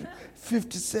 6:50,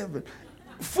 57,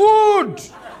 food!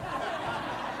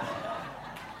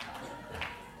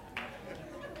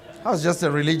 That was just a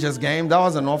religious game. That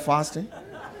wasn't no fasting.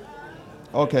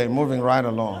 Okay, moving right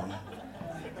along.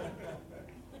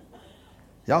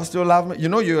 Y'all still love me? You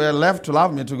know you are left to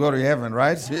love me to go to heaven,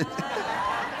 right?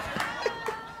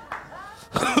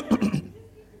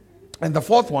 And the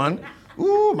fourth one,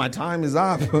 my time is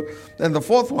up. And the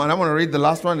fourth one, I'm going to read the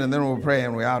last one and then we'll pray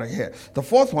and we're out of here. The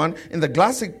fourth one, in the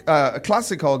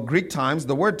classical Greek times,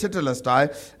 the word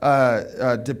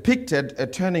tetelestai depicted a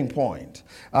turning point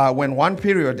when one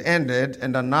period ended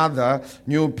and another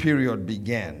new period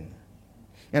began.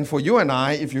 And for you and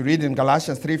I, if you read in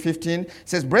Galatians 3:15, it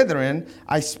says, brethren,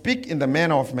 I speak in the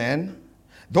manner of men,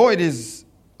 though it is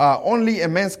only a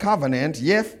man's covenant,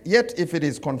 yet if it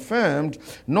is confirmed,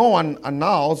 no one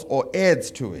annuls or adds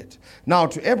to it. Now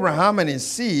to Abraham and his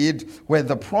seed were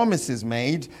the promises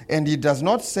made, and he does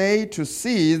not say to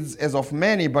seeds as of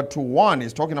many, but to one.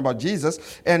 He's talking about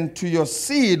Jesus. And to your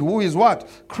seed, who is what?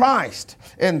 Christ.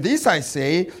 And this I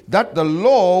say, that the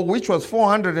law, which was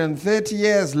 430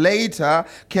 years later,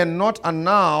 cannot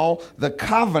annul the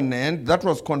covenant that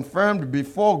was confirmed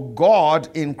before God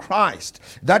in Christ,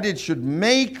 that it should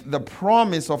make the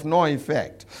promise of no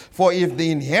effect. For if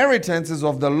the inheritance is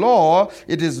of the law,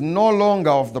 it is no longer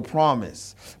of the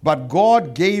promise. But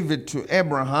God gave it to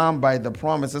Abraham by the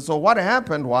promise. And so what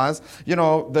happened was,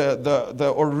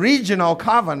 the original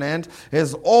covenant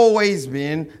has always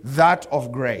been that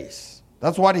of grace.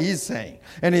 That's what he's saying.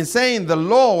 And he's saying the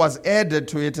law was added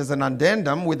to it as an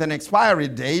addendum with an expiry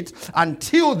date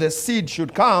until the seed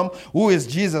should come, who is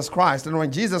Jesus Christ. And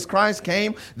when Jesus Christ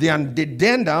came, the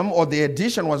addendum or the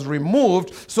addition was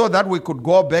removed so that we could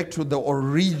go back to the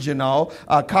original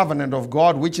covenant of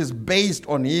God, which is based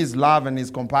on his love and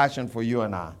his compassion for you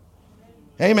and I.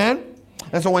 Amen?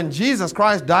 And so when Jesus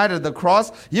Christ died at the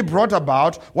cross, he brought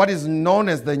about what is known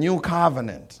as the new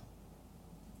covenant.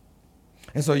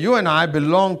 And so you and I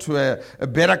belong to a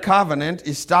better covenant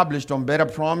established on better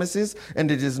promises, and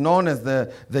it is known as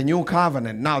the new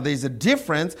covenant. Now, there's a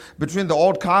difference between the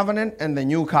old covenant and the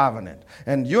new covenant.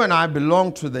 And you and I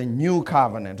belong to the new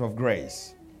covenant of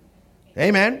grace.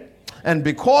 Amen? And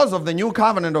because of the new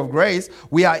covenant of grace,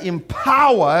 we are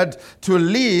empowered to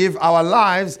live our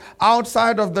lives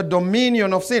outside of the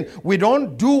dominion of sin. We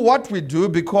don't do what we do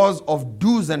because of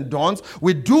do's and don'ts.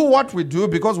 We do what we do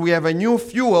because we have a new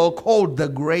fuel called the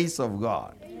grace of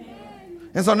God.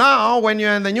 And so now, when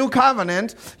you're in the new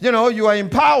covenant, you are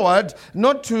empowered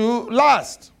not to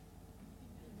lust.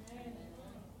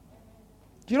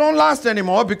 You don't lust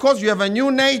anymore because you have a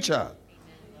new nature.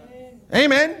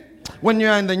 Amen? When you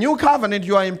are in the new covenant,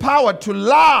 you are empowered to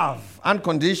love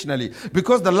unconditionally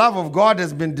because the love of God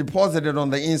has been deposited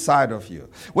on the inside of you.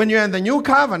 When you're in the new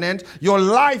covenant, your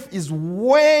life is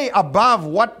way above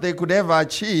what they could ever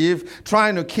achieve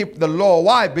trying to keep the law.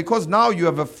 Why? Because now you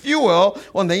have a fuel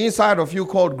on the inside of you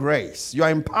called grace. You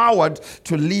are empowered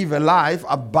to live a life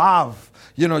above,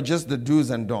 just the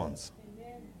do's and don'ts.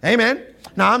 Amen?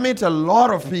 Now, I meet a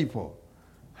lot of people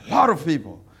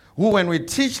who, when we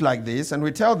teach like this and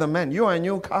we tell them, man, you are a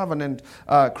new covenant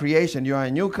creation, you are a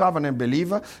new covenant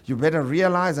believer, you better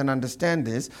realize and understand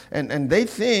this. And they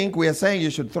think we are saying you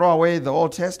should throw away the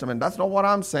Old Testament. That's not what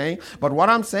I'm saying. But what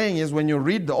I'm saying is when you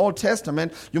read the Old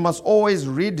Testament, you must always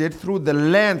read it through the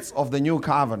lens of the new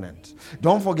covenant.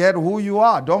 Don't forget who you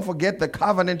are. Don't forget the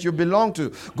covenant you belong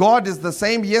to. God is the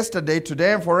same yesterday,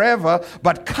 today, and forever,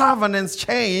 but covenants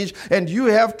change, and you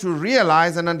have to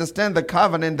realize and understand the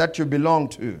covenant that you belong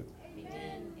to.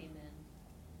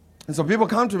 And so people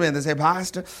come to me and they say,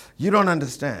 Pastor, you don't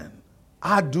understand.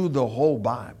 I do the whole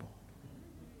Bible.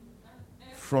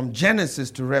 From Genesis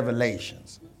to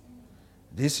Revelations.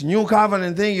 This new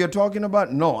covenant thing you're talking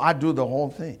about? No, I do the whole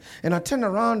thing. And I turn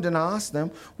around and I ask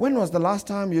them, when was the last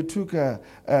time you took a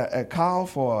cow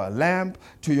or a lamb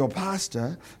to your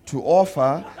pastor to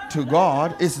offer to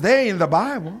God? It's there in the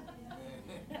Bible.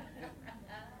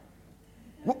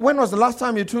 When was the last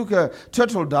time you took a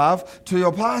turtle dove to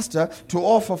your pastor to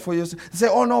offer for you? Say,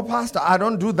 oh no, pastor, I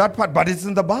don't do that part, but it's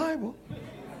in the Bible.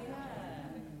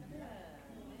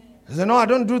 They say, no, I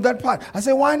don't do that part. I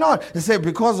say, why not? They say,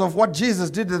 because of what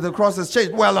Jesus did at the cross has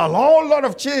changed. Well, a whole lot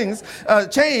of things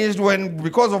changed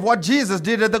because of what Jesus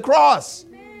did at the cross.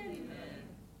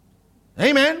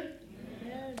 Amen? Amen?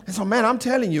 And so, man, I'm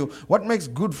telling you, what makes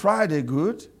Good Friday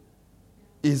good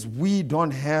is we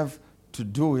don't have to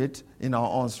do it in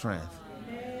our own strength.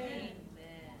 Amen.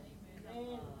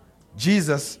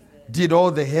 Jesus did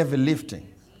all the heavy lifting.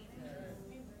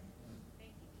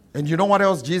 And you know what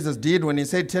else Jesus did when he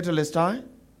said tetelestai?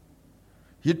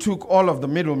 He took all of the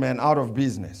middlemen out of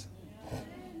business.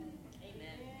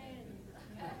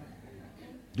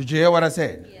 Did you hear what I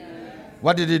said? Yeah.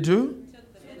 What did he do?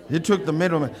 He took the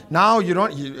middleman. Now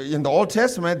in the Old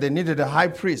Testament, they needed a high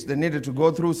priest. They needed to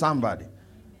go through somebody.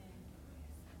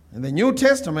 In the New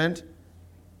Testament,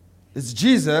 it's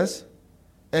Jesus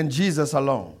and Jesus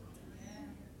alone.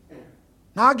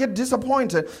 Now I get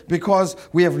disappointed because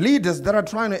we have leaders that are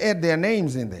trying to add their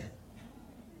names in there.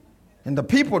 And the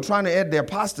people trying to add their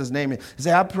pastor's name in.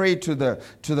 Say, I pray to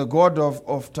the God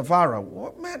of Tafara.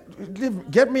 What, man,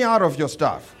 get me out of your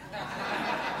stuff.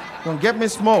 Don't get me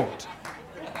smoked.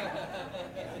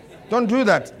 Don't do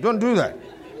that. Don't do that.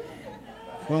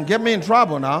 Don't get me in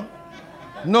trouble now.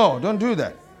 No, don't do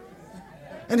that.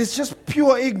 And it's just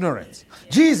pure ignorance.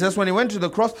 Jesus, when he went to the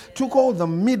cross, took all the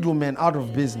middlemen out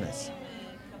of business.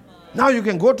 Now you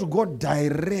can go to God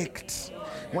direct.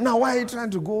 Well, now why are you trying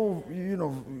to go,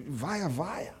 via?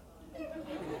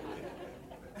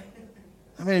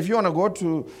 I mean, if you want to go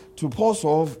to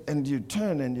Posov and you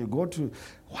turn and you go to,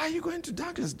 why are you going to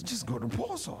Douglas? Just go to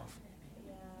Posov.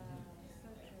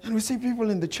 And we see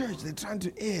people in the church, they're trying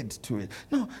to add to it.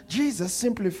 No, Jesus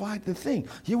simplified the thing.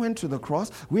 He went to the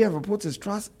cross. Whoever puts his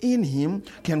trust in him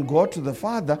can go to the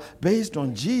Father based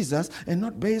on Jesus and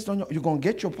not based on you're going to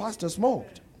get your pastor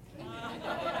smoked.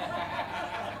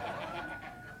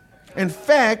 In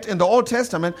fact, in the Old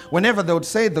Testament, whenever they would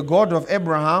say the God of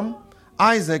Abraham,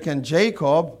 Isaac, and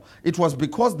Jacob, It was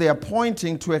because they are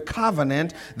pointing to a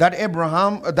covenant that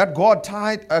God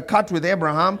cut with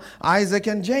Abraham, Isaac,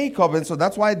 and Jacob. And so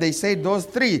that's why they said those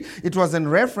three. It was in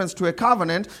reference to a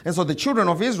covenant. And so the children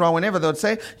of Israel, whenever they would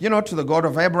say, to the God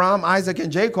of Abraham, Isaac,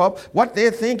 and Jacob, what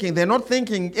they're thinking, they're not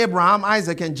thinking Abraham,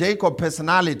 Isaac, and Jacob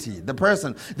personality, the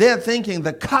person. They're thinking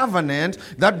the covenant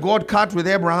that God cut with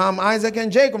Abraham, Isaac,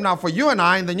 and Jacob. Now, for you and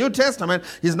I, in the New Testament,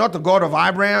 He's not the God of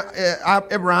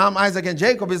Abraham, Isaac, and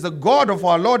Jacob. Is the God of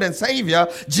our Lord and Savior,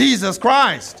 Jesus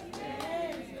Christ.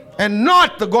 And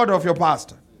not the God of your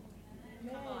pastor.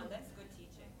 That's good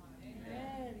teaching.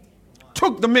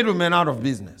 Took the middleman out of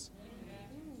business.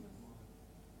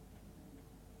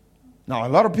 Now, a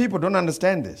lot of people don't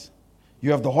understand this.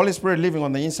 You have the Holy Spirit living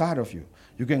on the inside of you.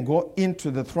 You can go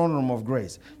into the throne room of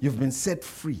grace. You've been set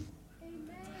free.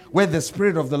 Where the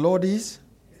Spirit of the Lord is,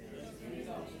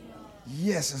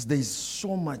 yes, there's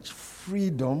so much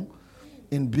freedom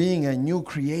in being a new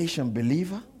creation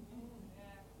believer.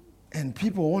 And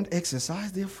people won't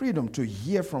exercise their freedom to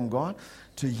hear from God,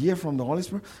 to hear from the Holy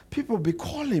Spirit. People be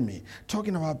calling me,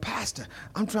 talking about, Pastor,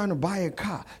 I'm trying to buy a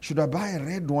car. Should I buy a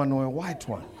red one or a white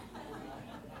one?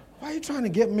 Why are you trying to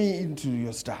get me into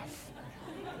your stuff?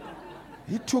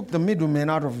 He took the middleman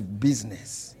out of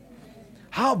business.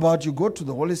 How about you go to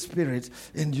the Holy Spirit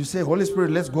and you say, Holy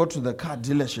Spirit, let's go to the car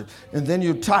dealership. And then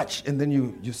you touch and then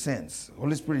you sense.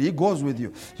 Holy Spirit, He goes with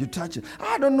you. You touch it.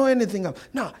 I don't know anything.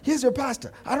 Now, here's your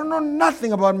pastor. I don't know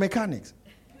nothing about mechanics.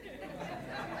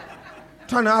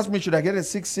 Trying to ask me, should I get a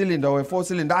 6-cylinder or a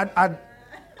 4-cylinder?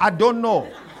 I don't know.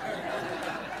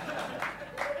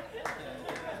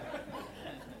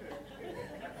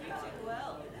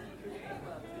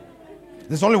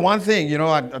 There's only one thing,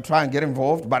 I try and get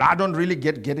involved, but I don't really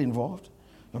get involved.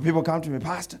 When people come to me,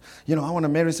 Pastor, I want to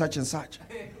marry such and such.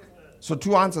 So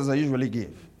 2 answers I usually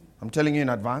give. I'm telling you in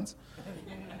advance.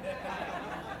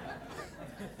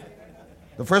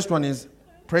 The first one is,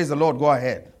 praise the Lord, go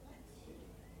ahead.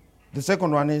 The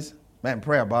second one is, man,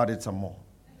 pray about it some more.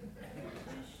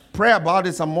 Pray about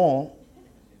it some more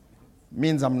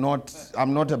means I'm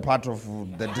not a part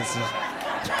of the decision.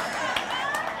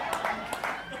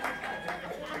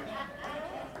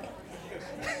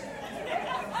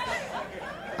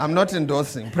 I'm not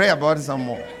endorsing. Pray about it some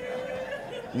more.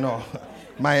 No,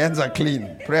 my hands are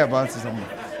clean. Pray about it some more.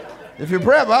 If you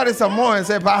pray about it some more and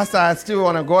say, Pastor, I still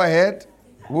want to go ahead,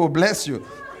 we'll bless you.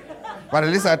 But at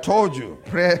least I told you.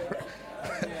 Pray.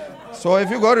 So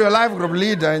if you go to your life group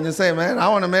leader and you say, man, I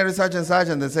want to marry such and such,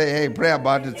 and they say, hey, pray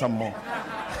about it some more.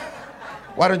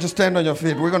 Why don't you stand on your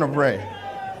feet? We're going to pray.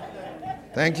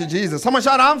 Thank you, Jesus. Someone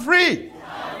shout, I'm free.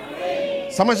 I'm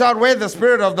free. Someone shout, where the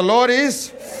Spirit of the Lord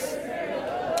is,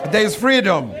 there is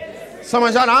freedom.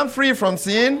 Someone shout, I'm free from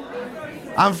sin.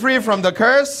 I'm free from the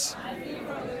curse.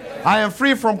 I am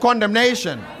free from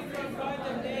condemnation.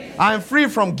 I am free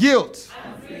from guilt.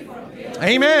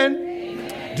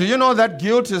 Amen. Do you know that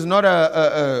guilt is not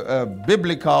a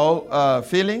biblical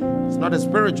feeling? It's not a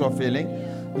spiritual feeling.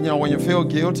 When you feel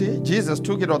guilty, Jesus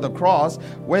took it on the cross.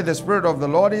 Where the Spirit of the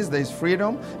Lord is, there is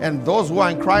freedom. And those who are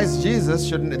in Christ Jesus,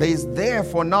 there is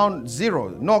therefore now zero,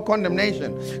 no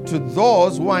condemnation to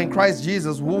those who are in Christ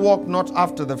Jesus, who walk not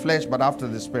after the flesh, but after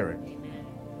the Spirit.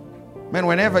 Man,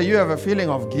 whenever you have a feeling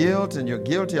of guilt and you're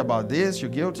guilty about this,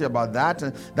 you're guilty about that,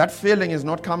 and that feeling is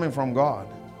not coming from God.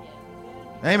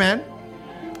 Amen.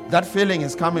 That feeling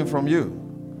is coming from you.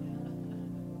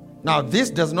 Now, this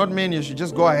does not mean you should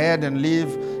just go ahead and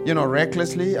live,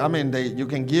 recklessly. I mean, you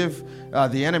can give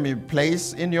the enemy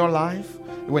place in your life.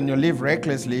 When you live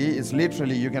recklessly, it's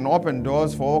literally, you can open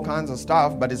doors for all kinds of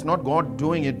stuff, but it's not God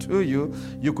doing it to you.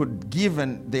 You could give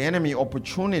the enemy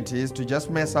opportunities to just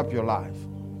mess up your life.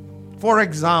 For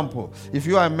example, if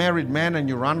you are a married man and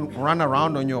you run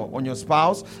around on your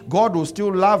spouse, God will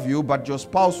still love you, but your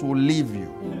spouse will leave you.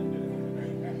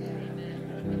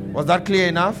 Was that clear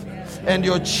enough? And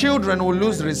your children will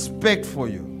lose respect for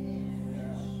you.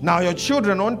 Now, your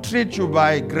children won't treat you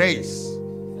by grace.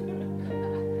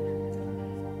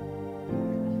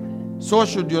 So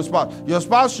should your spouse. Your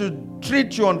spouse should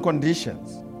treat you on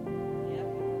conditions.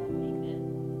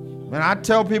 When I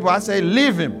tell people, I say,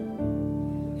 leave him.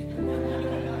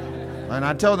 And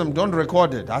I tell them, don't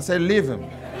record it. I say, leave him.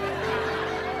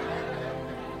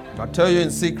 I'll tell you in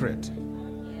secret.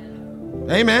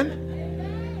 Amen.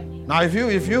 Now, if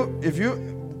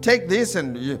you take this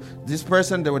and this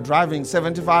person, they were driving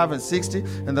 75 and 60,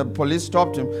 and the police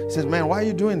stopped him. He says, man, why are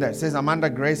you doing that? He says, I'm under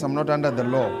grace. I'm not under the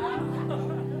law.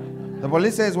 The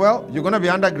police says, well, you're going to be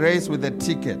under grace with a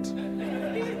ticket.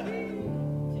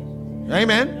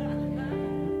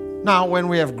 Amen. Now, when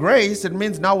we have grace, it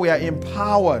means now we are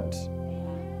empowered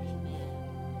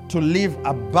to live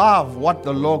above what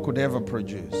the law could ever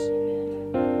produce.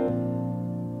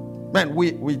 Man,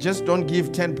 we just don't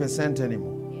give 10% anymore.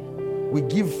 We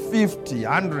give 50,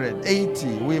 100, 80.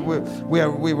 We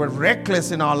were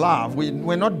reckless in our love.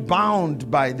 We're not bound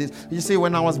by this. You see,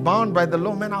 when I was bound by the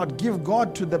law, man, I would give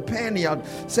God to the penny.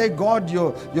 I'd say, God,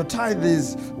 your tithe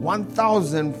is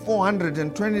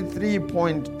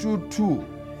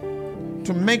 1,423.22.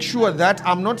 To make sure that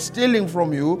I'm not stealing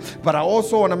from you, but I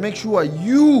also want to make sure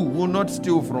you will not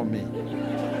steal from me.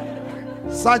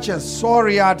 Such a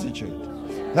sorry attitude.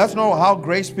 That's not how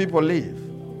grace people live.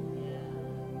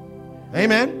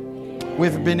 Amen.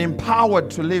 We've been empowered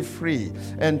to live free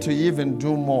and to even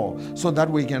do more so that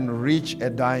we can reach a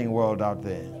dying world out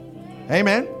there.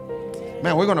 Amen.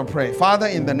 Man, we're going to pray. Father,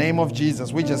 in the name of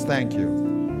Jesus, we just thank you.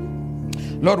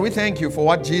 Lord, we thank you for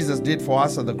what Jesus did for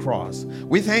us at the cross.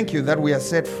 We thank you that we are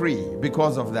set free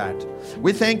because of that.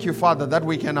 We thank you, Father, that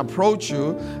we can approach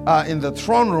you in the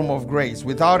throne room of grace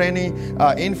without any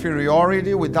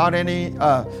inferiority, without any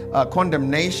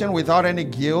condemnation, without any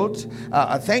guilt.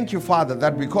 I thank you, Father,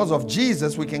 that because of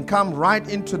Jesus, we can come right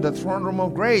into the throne room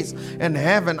of grace and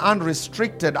have an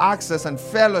unrestricted access and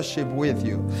fellowship with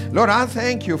you. Lord, I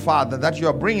thank you, Father, that you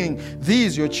are bringing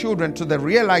these, your children, to the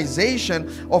realization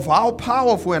of how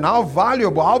powerful and how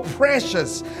valuable, how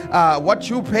precious what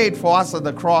you paid for us at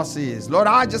the cross is. Lord,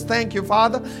 I just thank you,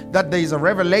 Father, that there is a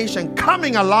revelation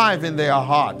coming alive in their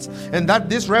hearts, and that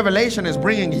this revelation is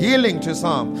bringing healing to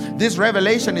some. This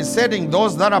revelation is setting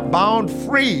those that are bound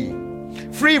free.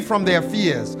 Free from their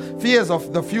fears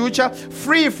of the future,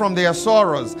 free from their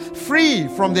sorrows, free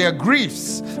from their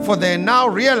griefs, for they now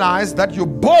realize that you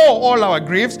bore all our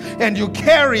griefs and you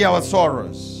carry our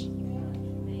sorrows.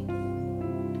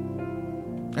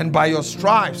 And by your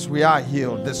stripes we are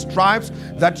healed. The stripes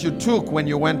that you took when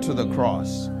you went to the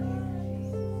cross.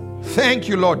 Thank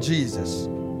you, Lord Jesus.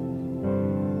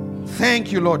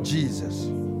 Thank you, Lord Jesus.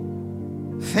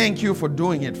 Thank you for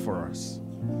doing it for us.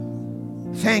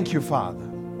 Thank you, Father,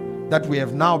 that we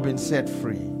have now been set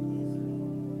free.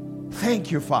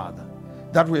 Thank you, Father,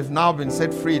 that we have now been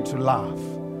set free to love.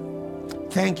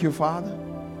 Thank you, Father,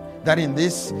 that in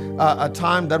this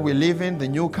time that we live in, the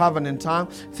new covenant time,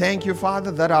 thank you, Father,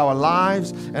 that our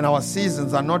lives and our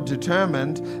seasons are not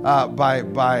determined by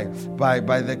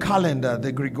the calendar,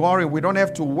 the Gregorian. We don't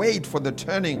have to wait for the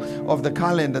turning of the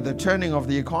calendar, the turning of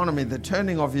the economy, the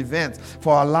turning of events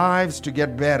for our lives to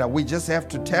get better. We just have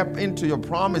to tap into your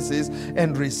promises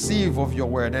and receive of your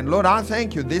word. And Lord, I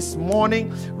thank you this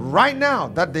morning, right now,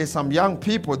 that there's some young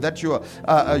people that your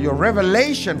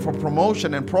revelation for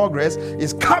promotion and progress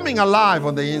is coming alive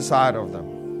on the inside of them.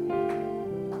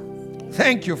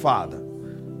 Thank you, Father,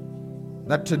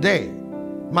 that today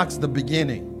marks the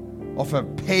beginning of a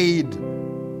paid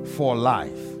for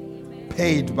life,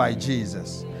 paid by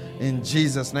Jesus. In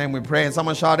Jesus' name we pray. And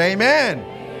someone shout amen.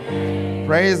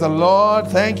 Praise the Lord.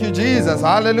 Thank you, Jesus.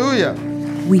 Hallelujah.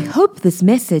 We hope this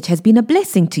message has been a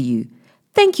blessing to you.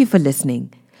 Thank you for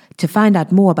listening. To find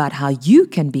out more about how you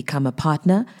can become a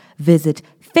partner, visit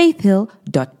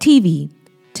faithhill.tv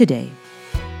today.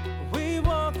 We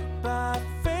walk by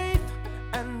faith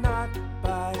and not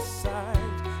by sight.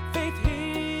 Faith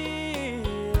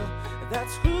Hill,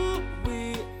 that's who